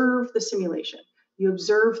observe the simulation. You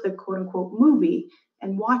observe the quote unquote movie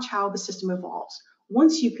and watch how the system evolves.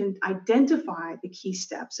 Once you can identify the key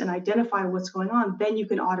steps and identify what's going on, then you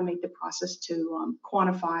can automate the process to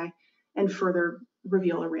quantify and further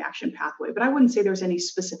reveal a reaction pathway. But I wouldn't say there's any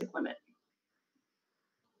specific limit.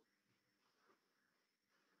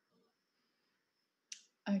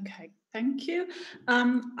 Okay, thank you.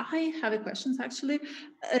 I have a question actually.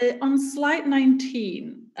 On slide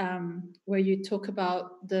 19, where you talk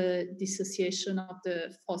about the dissociation of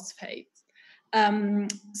the phosphate.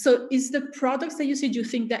 So is the products that you see, do you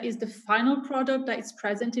think that is the final product that is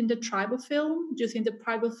present in the tribofilm? Do you think the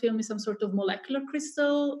tribofilm is some sort of molecular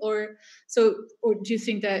crystal, or do you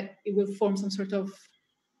think that it will form some sort of,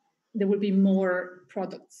 there will be more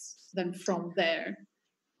products than from there?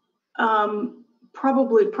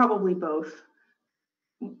 Probably both.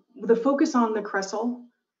 The focus on the cresol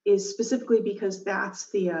is specifically because that's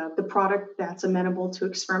the product that's amenable to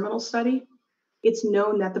experimental study. It's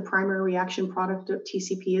known that the primary reaction product of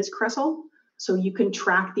TCP is cresol, so you can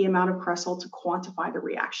track the amount of cresol to quantify the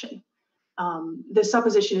reaction. The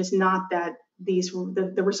supposition is not that the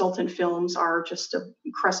resultant films are just a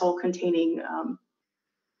cresol containing,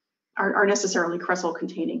 are necessarily cresol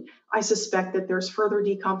containing. I suspect that there's further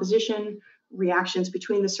decomposition, reactions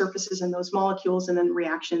between the surfaces and those molecules, and then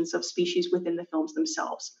reactions of species within the films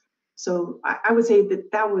themselves. So I would say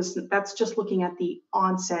that that's just looking at the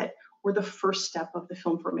onset or the first step of the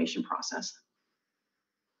film formation process.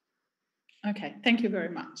 Okay, thank you very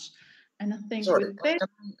much. And I think Sorry, with can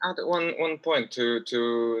I add one point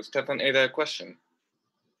to Stefan Eder's question?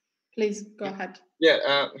 Please go ahead.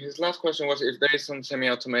 Yeah, his last question was if there is some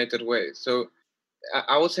semi-automated way. So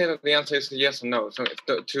I would say that the answer is yes or no. So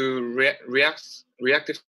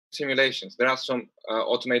reactive simulations, there are some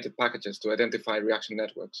automated packages to identify reaction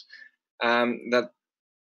networks,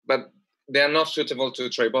 but they are not suitable to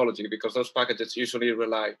tribology because those packages usually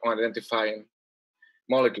rely on identifying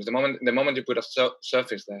molecules. The moment you put a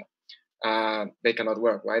surface there, they cannot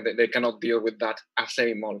work, right? They cannot deal with that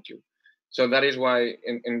assay molecule. So that is why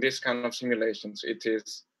in this kind of simulations, it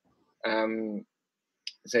is,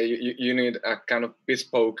 say you need a kind of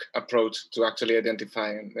bespoke approach to actually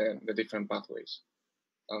identifying the different pathways.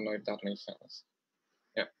 I don't know if that makes sense.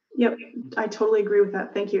 Yeah. Yep, I totally agree with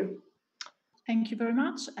that. Thank you. Thank you very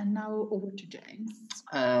much. And now over to James.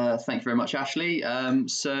 Thank you very much, Ashlie.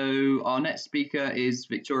 So our next speaker is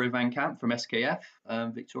Victoria Van Camp from SKF.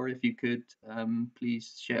 Victoria, if you could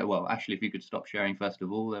please share, well, Ashlie, if you could stop sharing first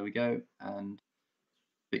of all, there we go. And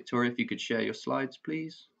Victoria, if you could share your slides,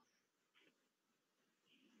 please.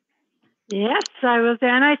 Yes, I was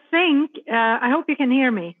there, and I think, I hope you can hear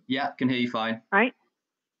me. Yeah, can hear you fine. Right?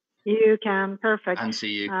 You can, perfect. And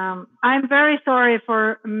see you. I'm very sorry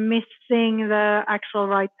for missing the actual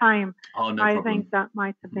right time. Oh, no I problem. think that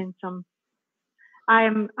might have been some.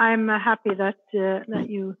 I'm happy that that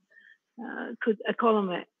you could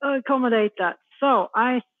accommodate that. So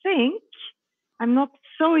I think I'm not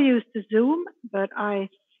so used to Zoom, but I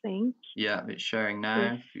think Yeah, it's showing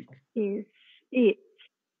now. this is it.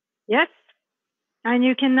 Yes, and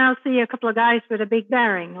you can now see a couple of guys with a big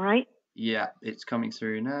bearing, right? Yeah, it's coming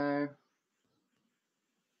through now.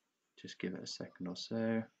 Just give it a second or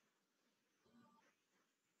so.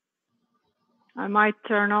 I might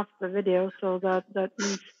turn off the video so that at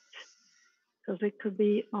least, because it could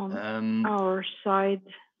be on our side.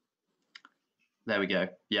 There we go.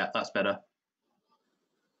 Yeah, that's better.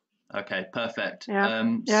 Okay, perfect.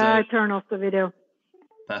 Yeah, so, I turn off the video.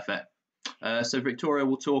 Perfect. So Victoria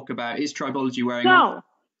will talk about, is tribology wearing off?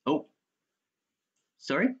 Oh,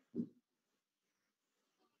 sorry?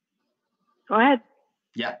 Go ahead.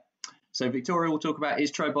 Yeah. So Victoria will talk about,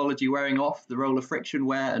 is tribology wearing off, the role of friction,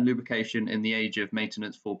 wear and lubrication in the age of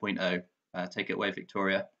maintenance 4.0. Take it away,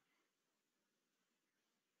 Victoria.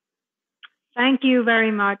 Thank you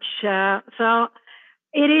very much. So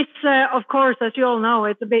it is, of course, as you all know,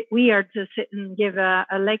 it's a bit weird to sit and give a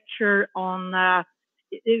lecture on,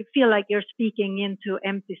 you feel like you're speaking into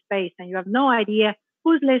empty space and you have no idea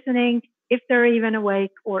who's listening, if they're even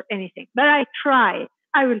awake or anything. But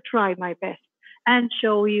I will try my best and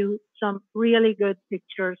show you some really good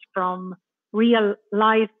pictures from real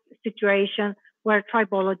life situations where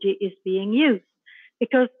tribology is being used.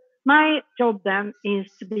 Because my job then is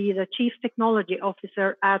to be the Chief Technology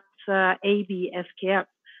Officer at AB SKF.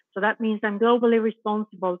 So that means I'm globally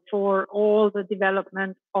responsible for all the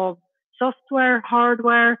development of software,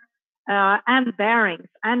 hardware, and bearings,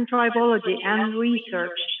 and tribology and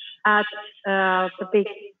research at the big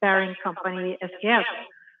bearing company SKF.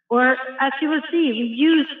 Or as you will see, we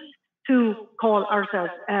used to call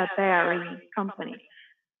ourselves a bearing company,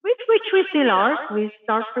 which we still are. We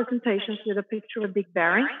start presentations with a picture of a big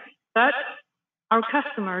bearing, but our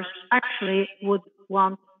customers actually would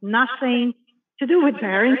want nothing to do with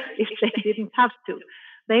bearings if they didn't have to.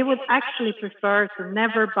 They would actually prefer to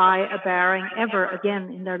never buy a bearing ever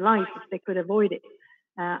again in their life if they could avoid it.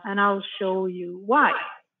 And I'll show you why.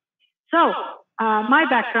 So my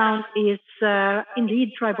background is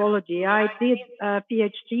indeed tribology. I did a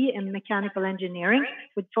PhD in mechanical engineering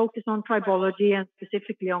with focus on tribology and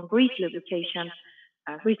specifically on grease lubrication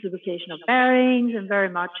of bearings, and very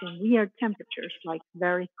much in weird temperatures, like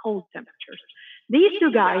very cold temperatures. These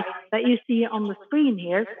two guys that you see on the screen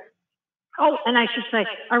here, oh, and I should say,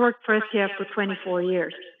 I worked for SKF for 24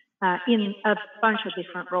 years in a bunch of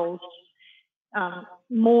different roles,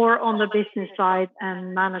 more on the business side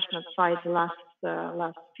and management side the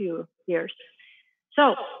last few years.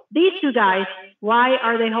 So these two guys, why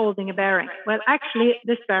are they holding a bearing? Well, actually,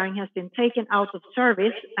 this bearing has been taken out of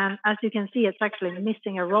service, and as you can see, it's actually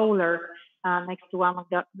missing a roller next to one of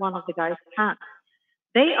the guys' hands.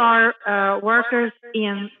 They are workers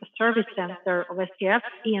in a service center of SKF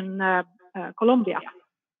in Colombia.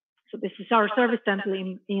 So this is our service center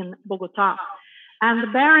in Bogota. And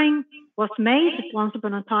the bearing was made once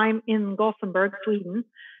upon a time in Gothenburg, Sweden,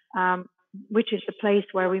 which is the place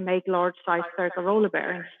where we make large-size spherical roller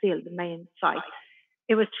bearings, still the main site.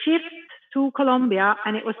 It was shipped to Colombia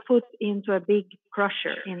and it was put into a big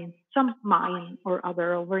crusher in some mine or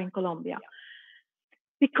other over in Colombia.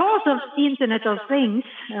 Because of the Internet of Things,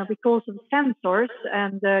 because of sensors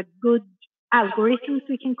and good algorithms,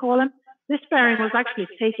 we can call them, this bearing was actually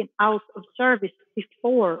taken out of service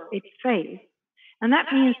before it failed. And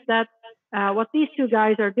that means that what these two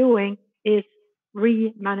guys are doing is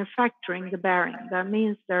remanufacturing the bearing. That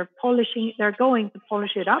means they're going to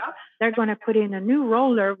polish it up. They're going to put in a new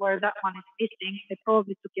roller where that one is missing. They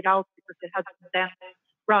probably took it out because it had some dent,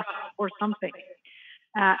 rust, or something.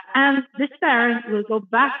 And this bearing will go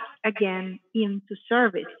back again into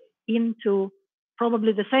service, into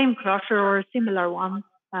probably the same crusher or a similar one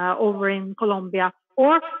over in Colombia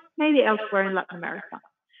or maybe elsewhere in Latin America.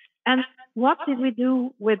 And what did we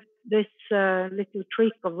do with this little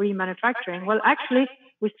trick of remanufacturing? Well, actually,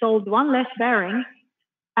 we sold one less bearing,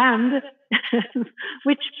 and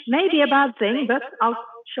which may be a bad thing, but I'll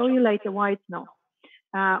show you later why it's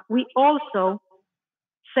not. We also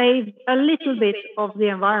saved a little bit of the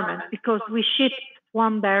environment because we shipped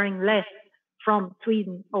one bearing less from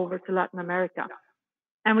Sweden over to Latin America.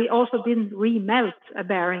 And we also didn't remelt a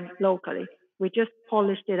bearing locally. We just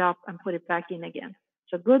polished it up and put it back in again.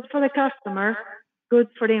 So good for the customer, good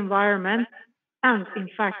for the environment, and in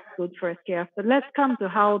fact good for SKF. But let's come to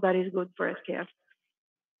how that is good for SKF.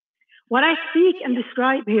 What I speak and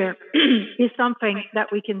describe here is something that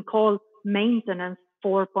we can call maintenance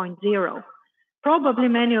 4.0. Probably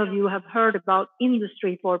many of you have heard about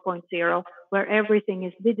Industry 4.0, where everything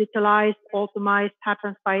is digitalized, automized,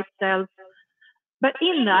 happens by itself. But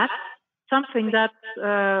in that, something that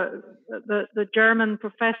the German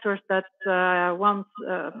professors that once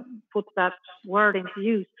put that word into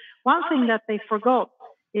use, one thing that they forgot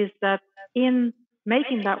is that in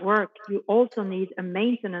making that work, you also need a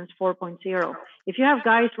maintenance 4.0. If you have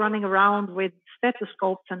guys running around with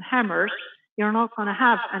stethoscopes and hammers, you're not going to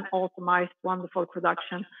have an automized, wonderful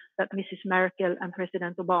production that Mrs. Merkel and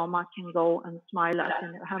President Obama can go and smile at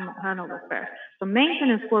in the Hanover Fair. So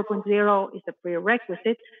maintenance 4.0 is a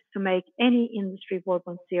prerequisite to make any Industry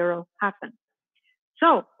 4.0 happen.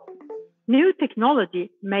 So new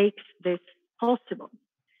technology makes this possible.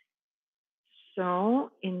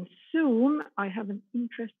 So in Zoom, I have an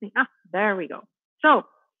interesting, there we go. So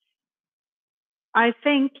I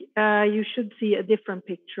think you should see a different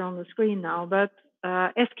picture on the screen now, but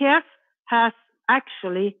SKF has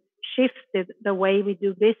actually shifted the way we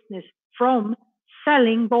do business from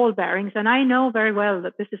selling ball bearings. And I know very well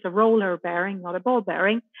that this is a roller bearing, not a ball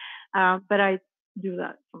bearing, but I do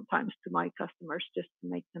that sometimes to my customers just to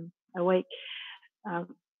make them awake.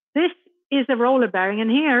 This is a roller bearing, and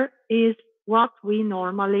here is what we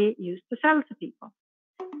normally used to sell to people.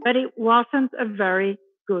 But it wasn't a very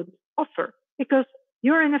good offer because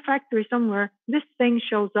you're in a factory somewhere, this thing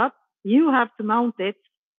shows up, you have to mount it,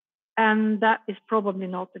 and that is probably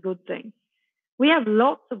not a good thing. We have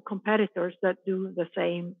lots of competitors that do the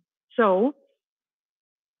same. So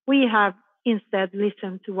we have instead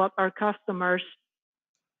listened to what our customers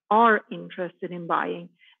are interested in buying,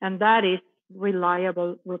 and that is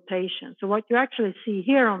reliable rotation. So what you actually see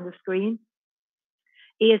here on the screen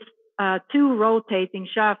is two rotating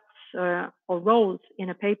shafts or rolls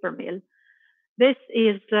in a paper mill. This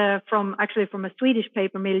is actually from a Swedish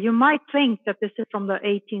paper mill. You might think that this is from the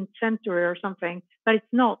 18th century or something, but it's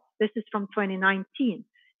not. This is from 2019.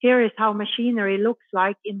 Here is how machinery looks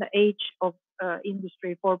like in the age of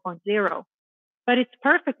Industry 4.0. But it's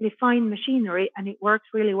perfectly fine machinery and it works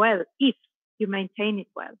really well if you maintain it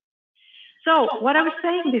well. So what I was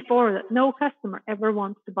saying before, that no customer ever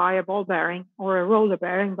wants to buy a ball bearing or a roller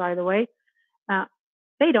bearing, by the way,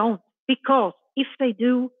 they don't, because if they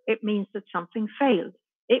do, it means that something failed.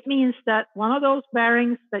 It means that one of those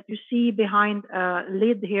bearings that you see behind a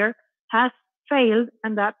lid here has failed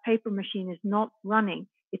and that paper machine is not running.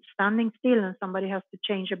 It's standing still and somebody has to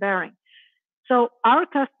change a bearing. So our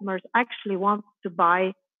customers actually want to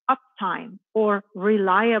buy uptime or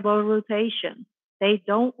reliable rotation. They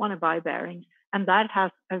don't want to buy bearings, and that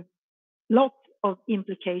has a lot of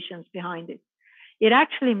implications behind it. It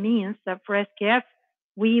actually means that for SKF,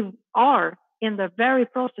 we are in the very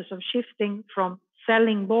process of shifting from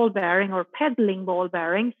selling ball bearing or peddling ball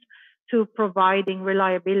bearings to providing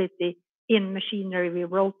reliability in machinery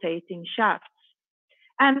with rotating shafts.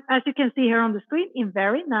 And as you can see here on the screen, in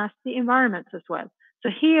very nasty environments as well. So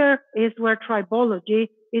here is where tribology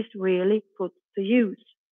is really put to use.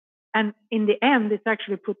 And in the end, it's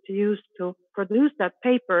actually put to use to produce that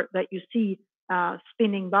paper that you see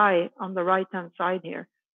spinning by on the right-hand side here,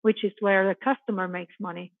 which is where the customer makes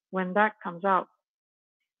money when that comes out.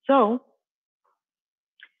 So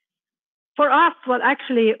for us, what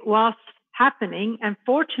actually was happening, and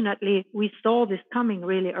fortunately, we saw this coming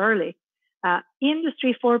really early,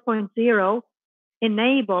 Industry 4.0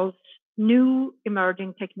 enables new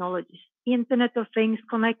emerging technologies, Internet of Things,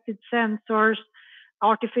 connected sensors,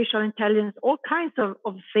 artificial intelligence, all kinds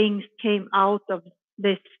of things came out of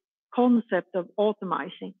this concept of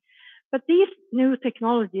automizing. But these new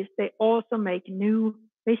technologies, they also make new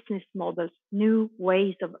business models, new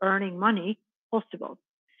ways of earning money possible.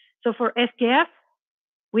 So for SKF,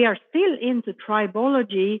 we are still into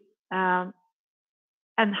tribology and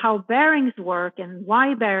how bearings work and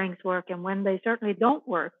why bearings work and when they certainly don't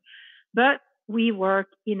work. But we work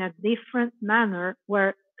in a different manner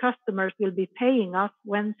where customers will be paying us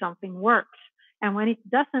when something works. And when it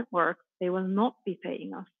doesn't work, they will not be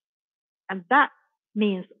paying us. And that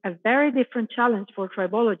means a very different challenge for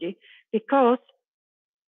tribology, because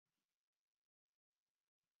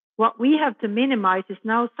what we have to minimize is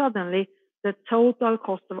now suddenly the total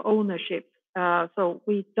cost of ownership. So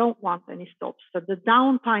we don't want any stops. So the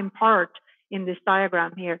downtime part in this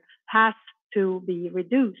diagram here has to be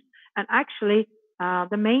reduced. And actually,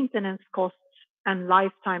 the maintenance costs and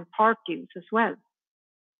lifetime part use as well.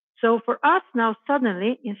 So for us now,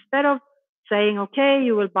 suddenly, instead of saying, okay,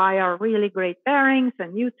 you will buy our really great bearings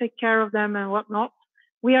and you take care of them and whatnot.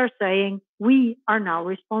 We are saying we are now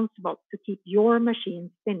responsible to keep your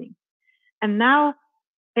machine spinning. And now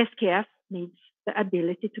SKF needs the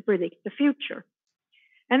ability to predict the future.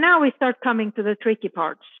 And now we start coming to the tricky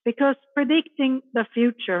parts, because predicting the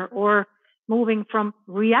future, or moving from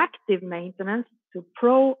reactive maintenance to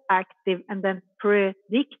proactive and then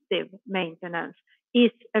predictive maintenance,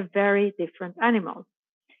 is a very different animal.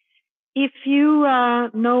 If you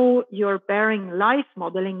know your bearing life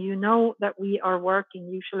modeling, you know that we are working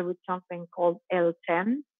usually with something called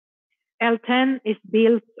L10. L10 is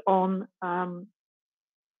built on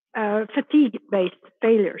fatigue-based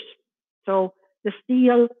failures. So the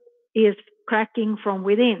steel is cracking from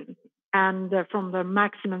within and from the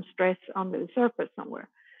maximum stress on the surface somewhere.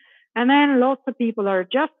 And then lots of people are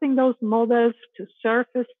adjusting those models to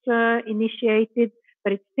surface initiated,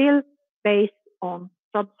 but it's still based on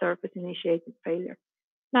subsurface initiated failure.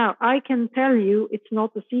 Now, I can tell you it's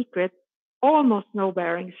not a secret, almost no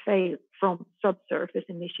bearings fail from subsurface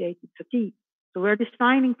initiated fatigue. So we're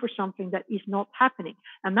designing for something that is not happening.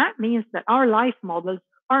 And that means that our life models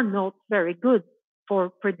are not very good for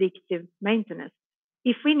predictive maintenance.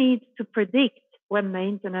 If we need to predict when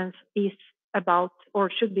maintenance is about or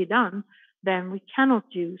should be done, then we cannot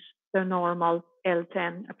use the normal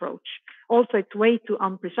L10 approach. Also, it's way too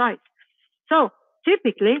imprecise. So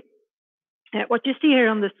typically, what you see here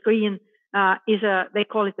on the screen is they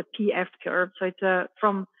call it a PF curve. So it's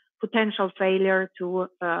from potential failure to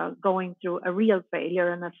going through a real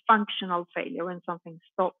failure and a functional failure when something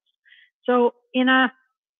stops. So in a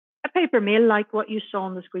paper mill, like what you saw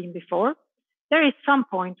on the screen before, there is some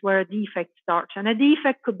point where a defect starts. And a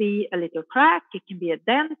defect could be a little crack, it can be a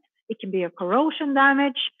dent, it can be a corrosion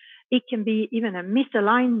damage, it can be even a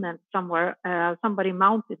misalignment somewhere, somebody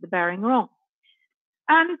mounted the bearing wrong.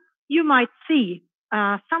 And you might see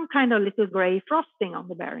some kind of little gray frosting on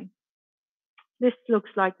the bearing. This looks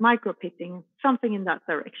like micro pitting, something in that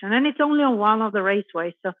direction. And it's only on one of the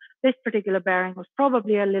raceways, so this particular bearing was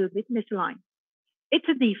probably a little bit misaligned. It's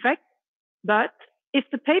a defect, but if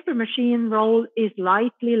the paper machine roll is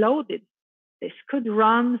lightly loaded, this could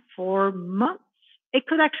run for months. It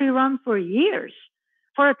could actually run for years.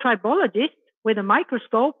 For a tribologist with a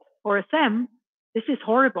microscope or a SEM, this is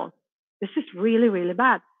horrible. This is really, really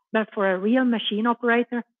bad. But for a real machine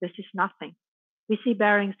operator, this is nothing. We see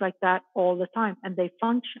bearings like that all the time, and they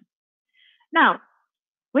function. Now,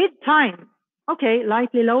 with time, okay,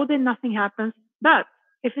 lightly loaded, nothing happens. But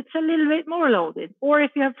if it's a little bit more loaded, or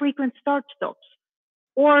if you have frequent start-stops,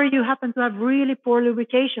 or you happen to have really poor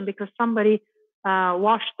lubrication because somebody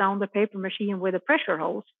washed down the paper machine with a pressure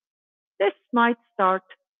hose, this might start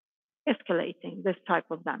escalating this type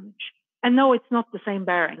of damage. And no, it's not the same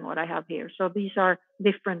bearing what I have here. So these are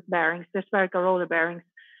different bearings. They're spherical roller bearings,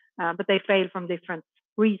 but they fail from different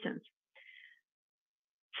reasons.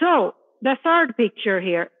 So the third picture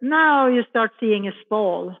here, now you start seeing a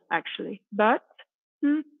spall actually. But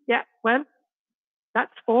yeah, well, that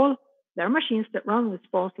spall, there are machines that run with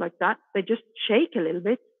spalls like that. They just shake a little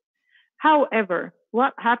bit. However,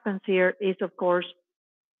 what happens here is, of course,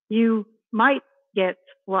 you might get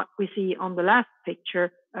what we see on the last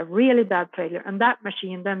picture, a really bad failure. And that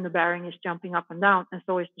machine, then the bearing is jumping up and down, and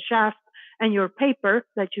so is the shaft. And your paper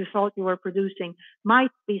that you thought you were producing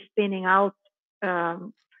might be spinning out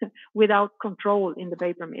without control in the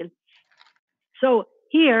paper mill. So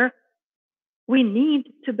here, we need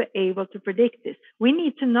to be able to predict this. We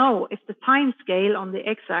need to know if the time scale on the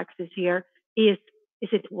x-axis here is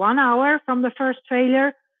it 1 hour from the first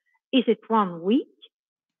failure? Is it 1 week?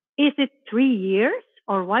 Is it 3 years?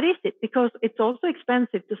 Or what is it? Because it's also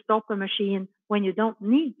expensive to stop a machine when you don't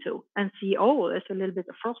need to and see, oh, there's a little bit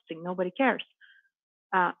of frosting, nobody cares.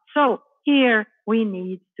 So here we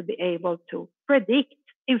need to be able to predict,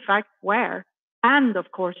 in fact, wear, and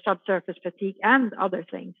of course, subsurface fatigue and other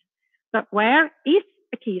things. But wear is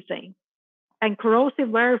a key thing. And corrosive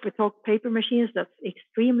wear, if we talk paper machines, that's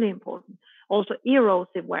extremely important. Also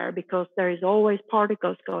erosive wear, because there is always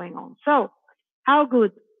particles going on. So how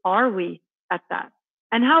good are we at that?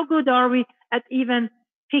 And how good are we at even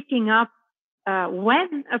picking up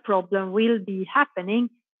when a problem will be happening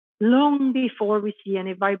long before we see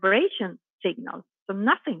any vibration signals? So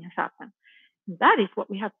nothing has happened. And that is what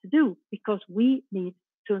we have to do, because we need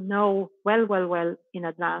to know well in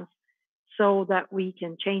advance, so that we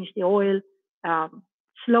can change the oil,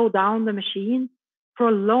 slow down the machine,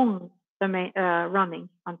 prolong the running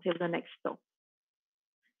until the next stop.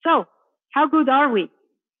 So how good are we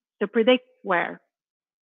to predict wear?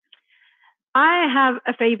 I have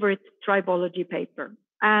a favorite tribology paper,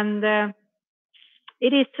 and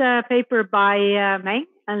It is a paper by Meng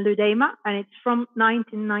and Ludema, and it's from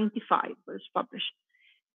 1995. It was published.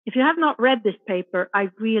 If you have not read this paper, I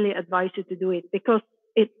really advise you to do it, because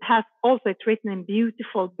it's written in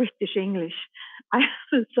beautiful British English.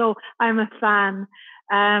 So I'm a fan.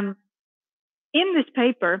 In this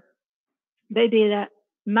paper, they did a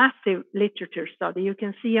massive literature study. You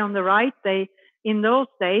can see on the right, they, in those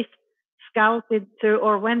days, scouted through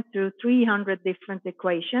or went through 300 different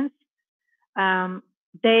equations.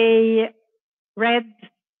 They read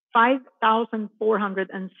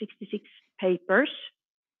 5,466 papers.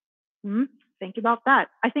 Think about that.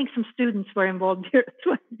 I think some students were involved here as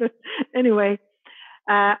well. But anyway,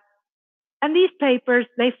 and these papers,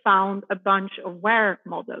 they found a bunch of wear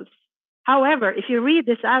models. However, if you read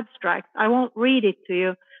this abstract, I won't read it to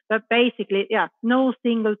you, but basically, yeah, no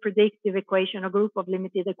single predictive equation or group of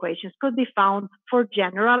limited equations could be found for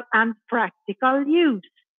general and practical use.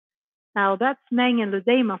 Now that's Meng and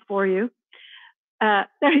Ludema for you.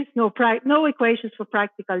 There is no equations for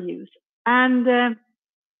practical use. And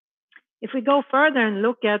if we go further and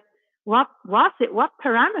look at what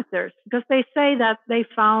parameters, because they say that they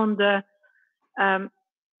found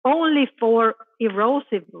only for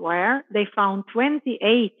erosive wear, they found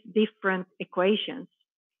 28 different equations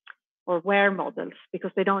or wear models,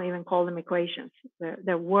 because they don't even call them equations.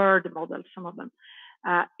 They're word models, some of them.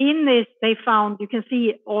 In this, they found, you can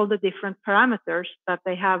see all the different parameters that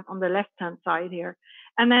they have on the left-hand side here.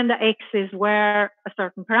 And then the X is where a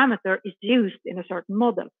certain parameter is used in a certain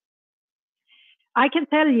model. I can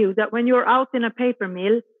tell you that when you're out in a paper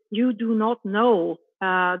mill, you do not know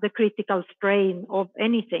the critical strain of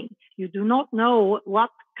anything. You do not know what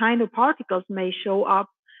kind of particles may show up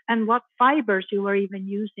and what fibers you are even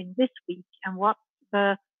using this week and what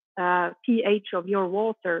the pH of your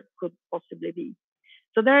water could possibly be.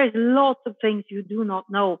 So there is lots of things you do not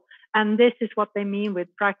know. And this is what they mean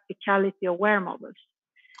with practicality of wear models.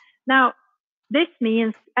 Now, this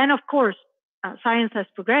means, and of course, science has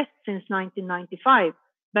progressed since 1995,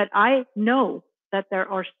 but I know that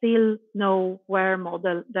there are still no wear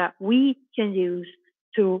model that we can use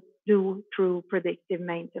to do true predictive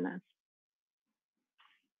maintenance.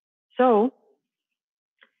 So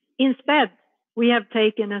instead, we have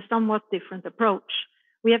taken a somewhat different approach.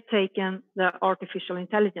 We have taken the artificial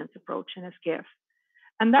intelligence approach in SKF.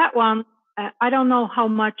 And that one, I don't know how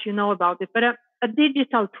much you know about it, but a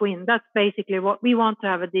digital twin, that's basically what we want to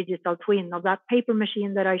have, a digital twin of that paper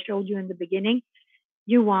machine that I showed you in the beginning.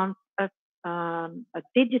 You want a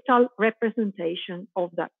digital representation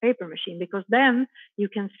of that paper machine, because then you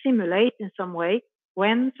can simulate in some way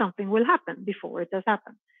when something will happen before it has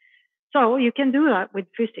happened. So you can do that with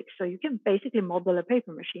physics. So you can basically model a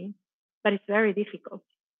paper machine, but it's very difficult,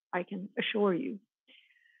 I can assure you.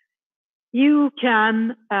 You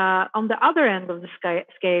can, on the other end of the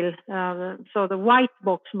scale, so the white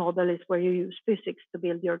box model is where you use physics to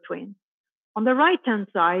build your twin. On the right-hand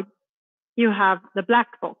side, you have the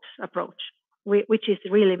black box approach, which is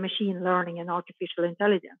really machine learning and artificial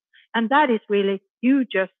intelligence. And that is really, you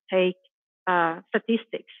just take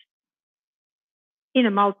statistics in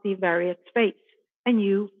a multivariate space, and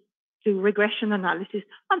you do regression analysis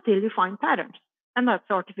until you find patterns. And that's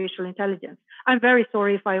artificial intelligence. I'm very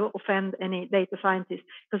sorry if I offend any data scientists,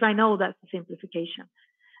 because I know that's a simplification.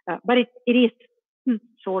 But it is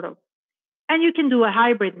sort of. And you can do a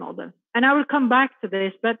hybrid model. And I will come back to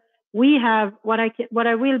this, but we have, what I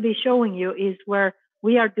will be showing you is where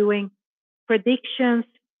we are doing predictions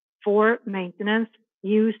for maintenance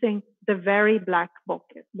using the very black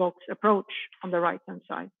box approach on the right-hand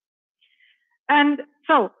side. And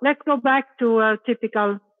so let's go back to a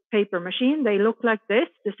typical paper machine. They look like this.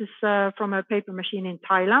 This is from a paper machine in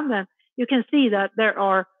Thailand. And you can see that there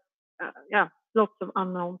are lots of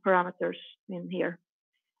unknown parameters in here.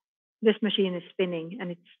 This machine is spinning,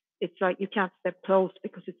 and it's like you can't step close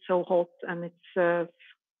because it's so hot, and it's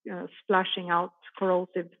splashing out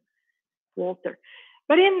corrosive water.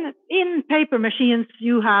 But in paper machines,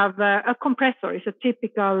 you have a compressor. It's a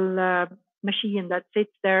typical machine that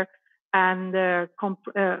sits there and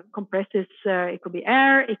compresses. It could be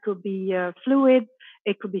air, it could be fluid,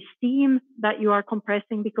 it could be steam that you are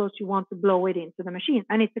compressing because you want to blow it into the machine.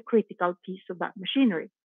 And it's a critical piece of that machinery.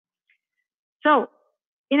 So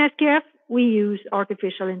in SKF, we use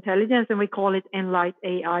artificial intelligence, and we call it Enlight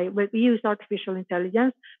AI. But we use artificial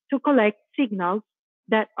intelligence to collect signals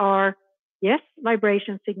that are, yes,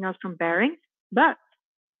 vibration signals from bearings, but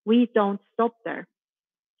we don't stop there.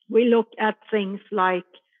 We look at things like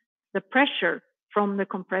the pressure from the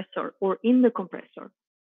compressor or in the compressor.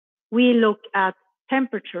 We look at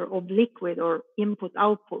temperature of liquid or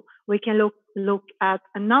input-output. we can look at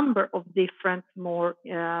a number of different more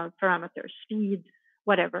parameters, speed,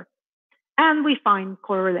 whatever. And we find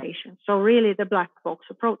correlations. So really the black box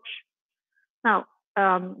approach. Now,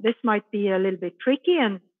 this might be a little bit tricky,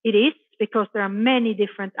 and it is because there are many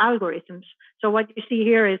different algorithms. So what you see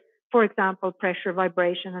here is, for example, pressure,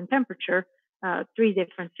 vibration, and temperature, 3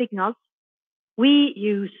 different signals. We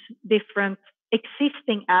use different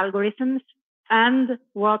existing algorithms, and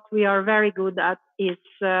what we are very good at is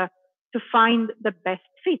to find the best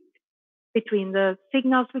fit between the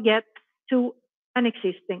signals we get to an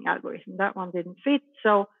existing algorithm. That one didn't fit,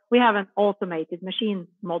 so we have an automated machine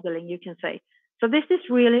modeling, you can say. So this is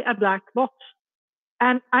really a black box.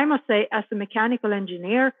 And I must say, as a mechanical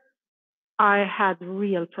engineer, I had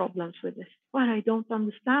real problems with this. But I don't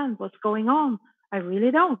understand what's going on. I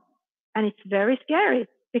really don't. And it's very scary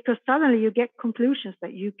because suddenly you get conclusions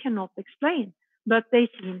that you cannot explain, but they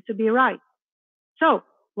seem to be right. So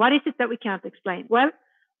what is it that we can't explain? Well,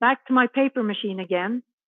 back to my paper machine again.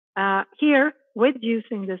 Here, with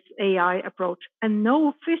using this AI approach and no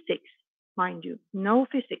physics, mind you, no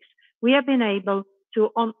physics, we have been able to,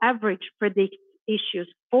 on average, predict issues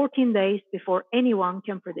 14 days before anyone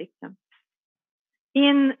can predict them.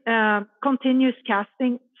 In continuous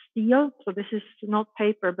casting steel, so this is not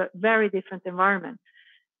paper, but very different environment,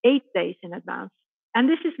 8 days in advance. And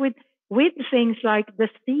this is with things like the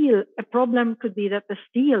steel. A problem could be that the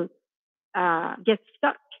steel gets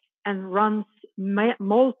stuck and runs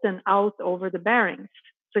molten out over the bearings.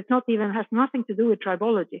 So it's not even, has nothing to do with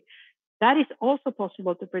tribology. That is also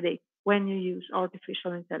possible to predict when you use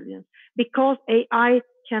artificial intelligence, because AI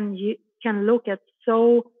can look at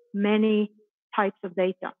so many types of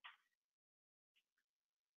data.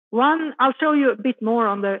 I'll show you a bit more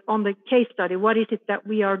on the case study. What is it that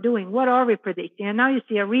we are doing? What are we predicting? And now you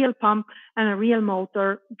see a real pump and a real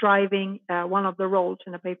motor driving one of the rolls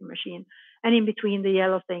in a paper machine. And in between the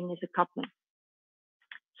yellow thing is a coupling.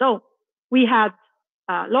 So we had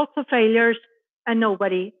lots of failures, and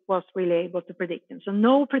nobody was really able to predict them. So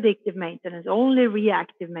no predictive maintenance, only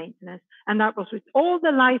reactive maintenance. And that was with all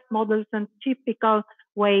the life models and typical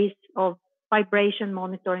ways of vibration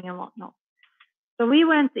monitoring and whatnot. So we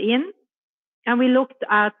went in and we looked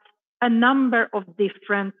at a number of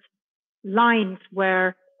different lines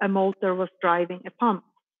where a motor was driving a pump.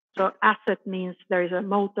 So asset means there is a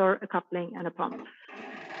motor, a coupling, and a pump.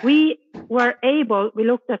 We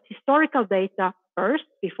looked at historical data first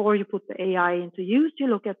before you put the AI into use. You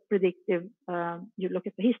look at predictive, you look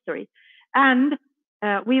at the history. And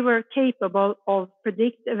we were capable of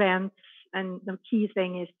predict events. And the key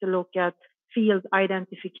thing is to look at field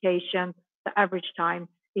identification. The average time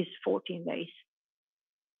is 14 days.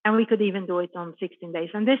 And we could even do it on 16 days.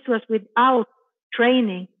 And this was without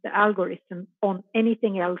training the algorithm on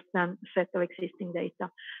anything else than a set of existing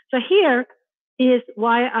data. So here is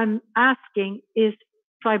why I'm asking, is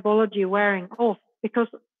tribology wearing off? Because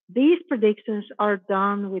these predictions are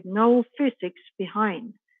done with no physics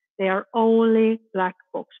behind. They are only black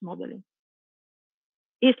box modeling.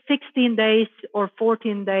 Is 16 days or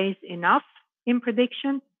 14 days enough in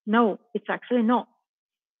prediction? No, it's actually not.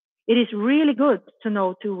 It is really good to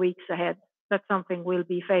know 2 weeks ahead that something will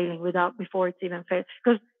be failing before it's even failed.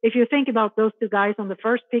 Because if you think about those 2 guys on the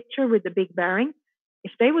first picture with the big bearing,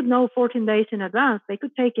 if they would know 14 days in advance, they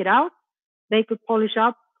could take it out, they could polish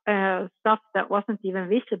up stuff that wasn't even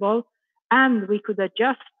visible, and we could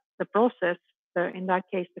adjust the process, in that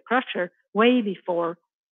case the crusher, way before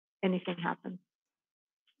anything happened.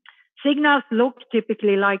 Signals look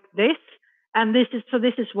typically like this, and this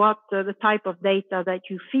is what the type of data that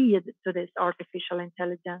you feed to this artificial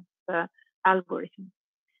intelligence algorithm.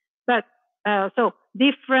 But so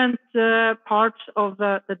different parts of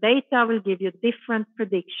the data will give you different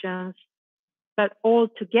predictions, but all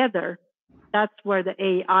together, that's where the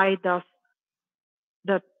AI does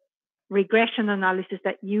the regression analysis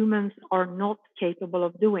that humans are not capable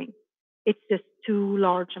of doing. It's just too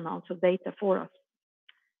large amounts of data for us.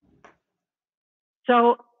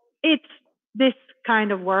 So it's this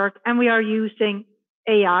kind of work, and we are using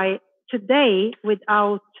AI today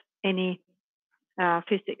without any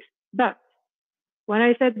physics. But when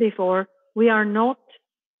I said before, we are not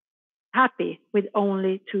happy with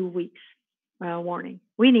only 2 weeks warning.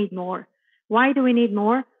 We need more. Why do we need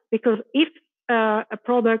more? Because if a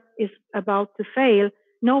product is about to fail,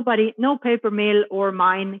 no paper mill or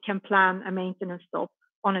mine can plan a maintenance stop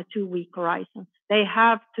on a 2-week horizon. They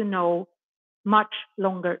have to know much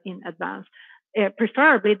longer in advance.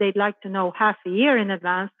 Preferably, they'd like to know half a year in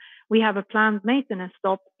advance. We have a planned maintenance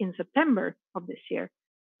stop in September of this year.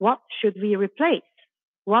 What should we replace?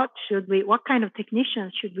 What kind of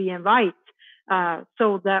technicians should we invite?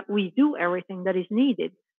 so that we do everything that is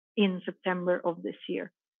needed in September of this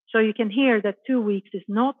year. So you can hear that 2 weeks is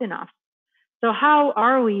not enough. So how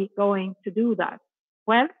are we going to do that?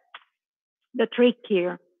 Well, the trick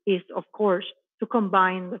here is, of course, to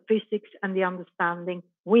combine the physics and the understanding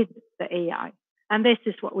with the AI. And this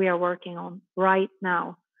is what we are working on right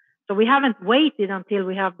now. So we haven't waited until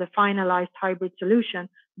we have the finalized hybrid solution,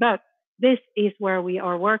 but this is where we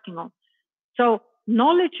are working on. So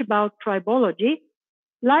knowledge about tribology,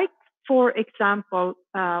 like, for example,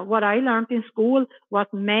 what I learned in school,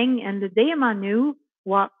 what Meng and the Dema knew,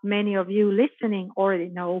 what many of you listening already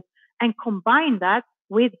know, and combine that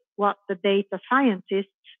with what the data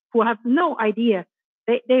scientists who have no idea,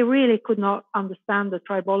 they really could not understand the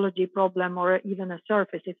tribology problem or even a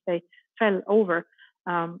surface if they fell over,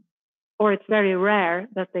 or it's very rare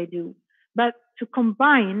that they do. But to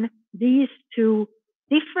combine these two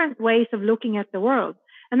different ways of looking at the world,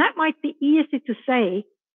 and that might be easy to say,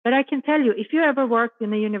 but I can tell you, if you ever worked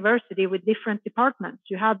in a university with different departments,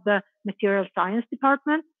 you have the material science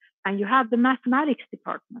department and you have the mathematics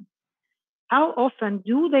department. How often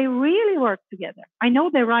do they really work together? I know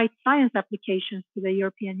they write science applications to the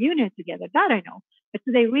European Union together, that I know, but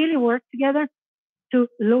do they really work together to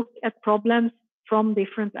look at problems from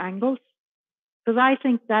different angles? Because I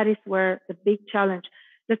think that is where the big challenge,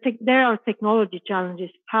 there are technology challenges.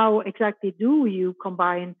 How exactly do you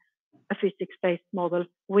combine a physics-based model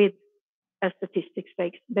with a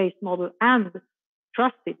statistics-based model and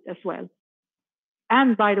trust it as well?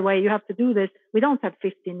 And by the way, you have to do this. We don't have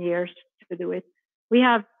 15 years to do it. We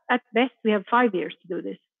have, at best, we have 5 years to do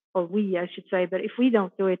this, or I should say. But if we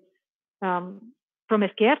don't do it from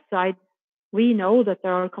SKF side, we know that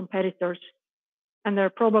there are competitors, and they're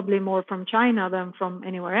probably more from China than from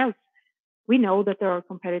anywhere else. We know that there are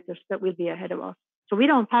competitors that will be ahead of us. So we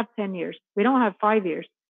don't have 10 years. We don't have 5 years.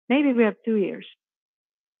 Maybe we have 2 years,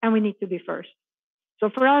 and we need to be first. So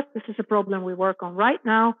for us, this is a problem we work on right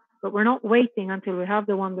now, but we're not waiting until we have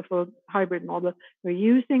the wonderful hybrid model. We're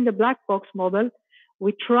using the black box model.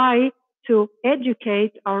 We try to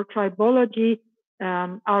educate our tribology,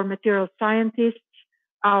 our material scientists,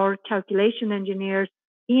 our calculation engineers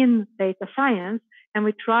in data science, and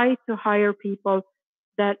we try to hire people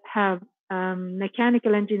that have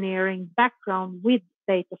mechanical engineering background with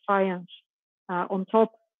data science on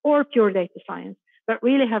top, or pure data science, but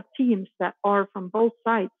really have teams that are from both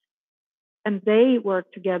sides, and they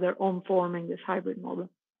work together on forming this hybrid model.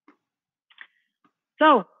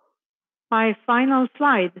 So my final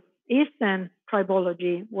slide is then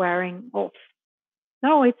tribology wearing off.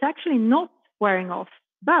 No, it's actually not wearing off,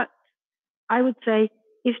 but I would say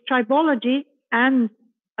if tribology and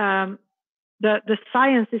the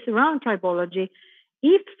sciences around tribology,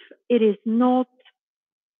 if it is not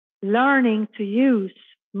learning to use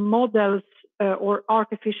models or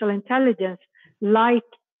artificial intelligence like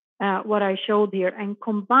what I showed here, and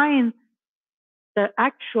combine the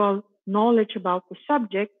actual knowledge about the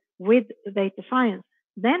subject with the data science,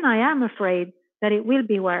 then I am afraid that it will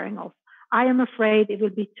be wearing off. I am afraid it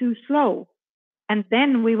will be too slow. And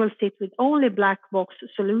then we will sit with only black box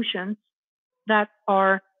solutions that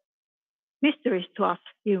are mysteries to us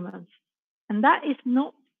humans. And that is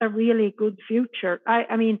not a really good future.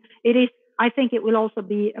 I mean, it is. I think it will also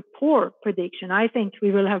be a poor prediction. I think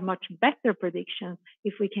we will have much better predictions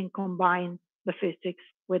if we can combine the physics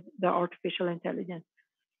with the artificial intelligence.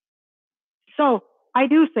 So I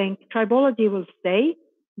do think tribology will stay,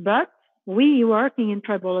 but we working in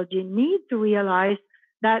tribology need to realize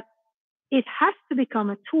that it has to become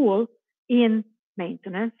a tool in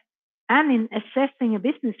maintenance and in assessing a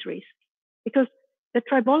business risk, because the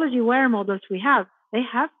tribology wear models we have, they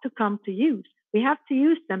have to come to use. We have to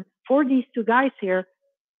use them for these two guys here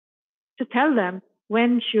to tell them,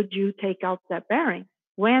 when should you take out that bearing?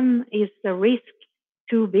 When is the risk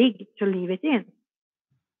too big to leave it in?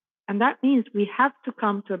 And that means we have to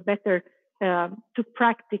come to a better, to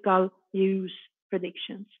practical use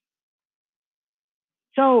predictions.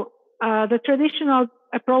 So the traditional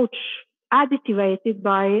approach, additivated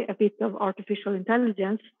by a bit of artificial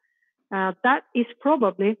intelligence, that is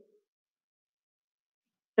probably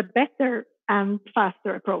the better and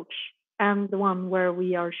faster approach, and the one where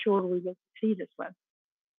we are sure we will succeed as well.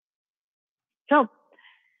 So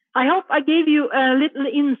I hope I gave you a little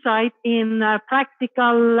insight in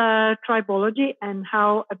practical tribology and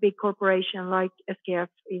how a big corporation like SKF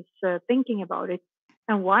is thinking about it,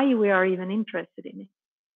 and why we are even interested in it.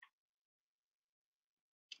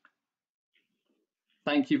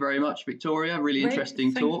 Thank you very much, Victoria. Really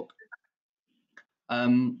interesting talk.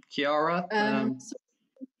 Chiara?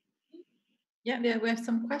 Yeah, we have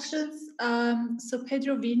some questions. So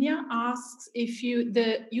Pedro Vigna asks if you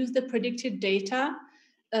use the predicted data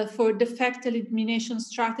for defect elimination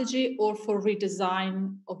strategy or for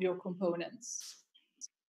redesign of your components.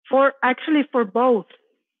 Actually for both.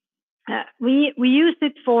 We use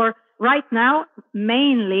it for right now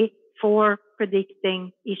mainly for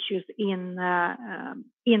predicting issues in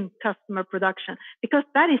customer production, because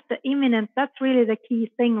that is the imminent. That's really the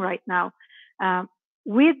key thing right now.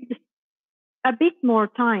 With a bit more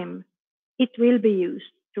time, it will be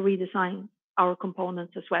used to redesign our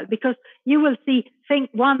components as well, because you will see.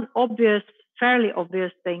 One fairly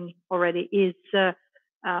obvious thing already is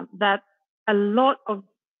that a lot of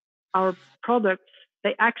our products,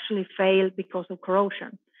 they actually fail because of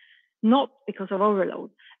corrosion, not because of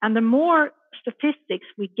overload. And the more statistics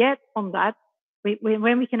we get on that,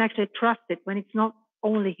 when we can actually trust it, when it's not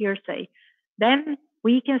only hearsay, then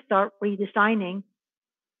we can start redesigning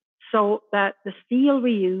so that the steel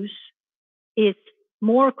we use is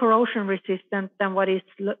more corrosion resistant than what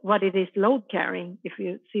it is load carrying, if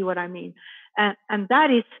you see what I mean. And that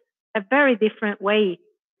is a very different way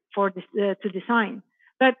for this, to design.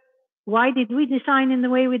 But why did we design in the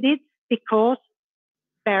way we did? Because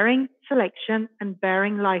bearing selection and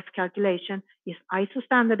bearing life calculation is ISO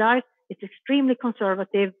standardized. It's extremely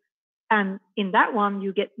conservative. And in that one,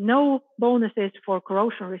 you get no bonuses for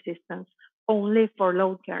corrosion resistance, only for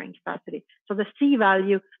load carrying capacity. So the C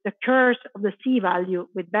value, the curse of the C value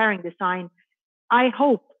with bearing design, I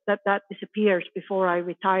hope that disappears before I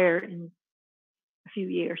retire in a few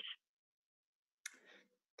years.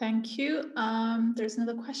 Thank you. There's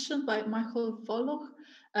another question by Michael Voloch.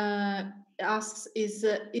 Asks,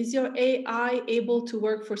 is your AI able to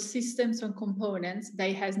work for systems and components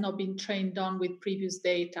that has not been trained on with previous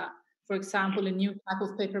data? For example, a new type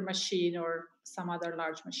of paper machine or some other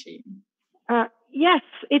large machine? Yes,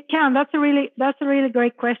 it can. That's a really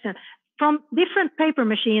great question. From different paper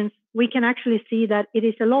machines, we can actually see that it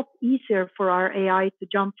is a lot easier for our AI to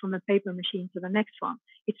jump from a paper machine to the next one.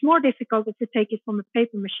 It's more difficult if you take it from a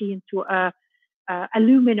paper machine to a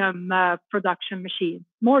aluminum production machine.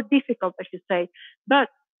 More difficult, I should say. But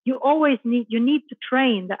you need to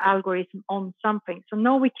train the algorithm on something. So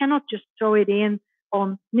no, we cannot just throw it in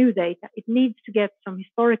on new data. It needs to get some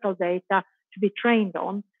historical data to be trained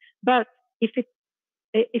on. But if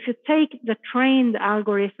you take the trained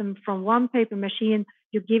algorithm from one paper machine,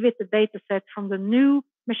 you give it the data set from the new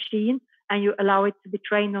machine, and you allow it to be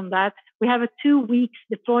trained on that, we have a 2 weeks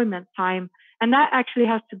deployment time. And that actually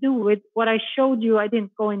has to do with what I showed you. I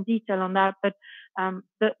didn't go in detail on that, but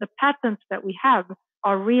the patents that we have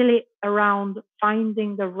are really around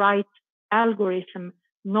finding the right algorithm,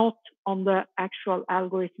 not on the actual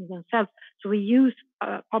algorithms themselves. So we use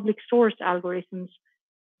public source algorithms,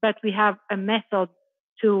 but we have a method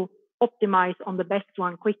to optimize on the best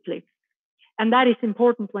one quickly. And that is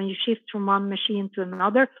important when you shift from one machine to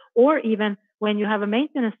another, or even when you have a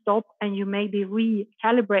maintenance stop and you maybe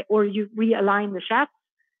recalibrate or you realign the shafts,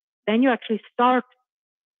 then you actually start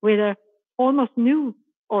with a almost new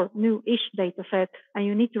or new-ish data set, and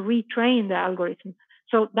you need to retrain the algorithm.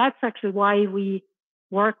 So that's actually why we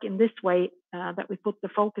work in this way, that we put the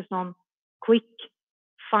focus on quick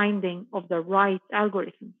finding of the right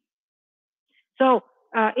algorithm. So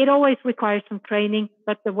it always requires some training,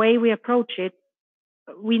 but the way we approach it,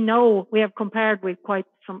 we know we have compared with quite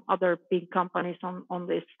some other big companies on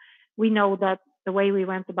this. We know that the way we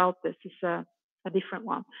went about this is a different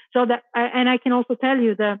one. So that, and I can also tell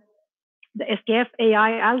you the SKF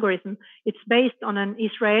AI algorithm, it's based on an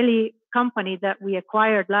Israeli company that we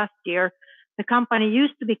acquired last year. The company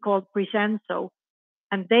used to be called Presenso,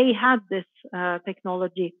 and they had this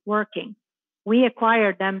technology working. We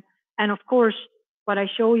acquired them, and of course, what I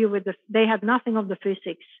show you with they had nothing of the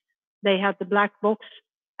physics. They had the black box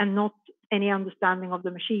and not any understanding of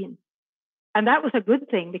the machine. And that was a good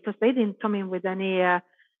thing, because they didn't come in with any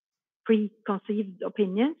preconceived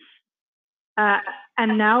opinions.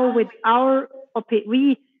 And now with our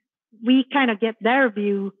opinion, we kind of get their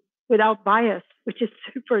view without bias, which is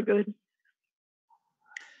super good.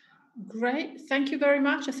 Great, thank you very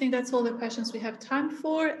much. I think that's all the questions we have time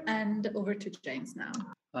for, and over to James now.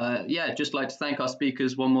 Yeah, just like to thank our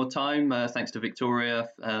speakers one more time. Thanks to Victoria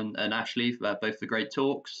and Ashlie for both the great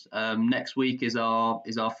talks. Next week is our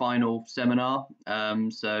final seminar.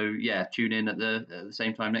 So yeah, tune in at the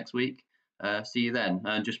same time next week. See you then.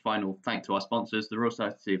 And just final thank to our sponsors, the Royal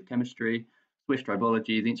Society of Chemistry, Swiss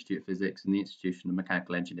Tribology, the Institute of Physics, and the Institution of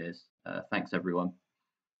Mechanical Engineers. Thanks everyone.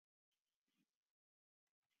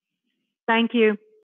 Thank you.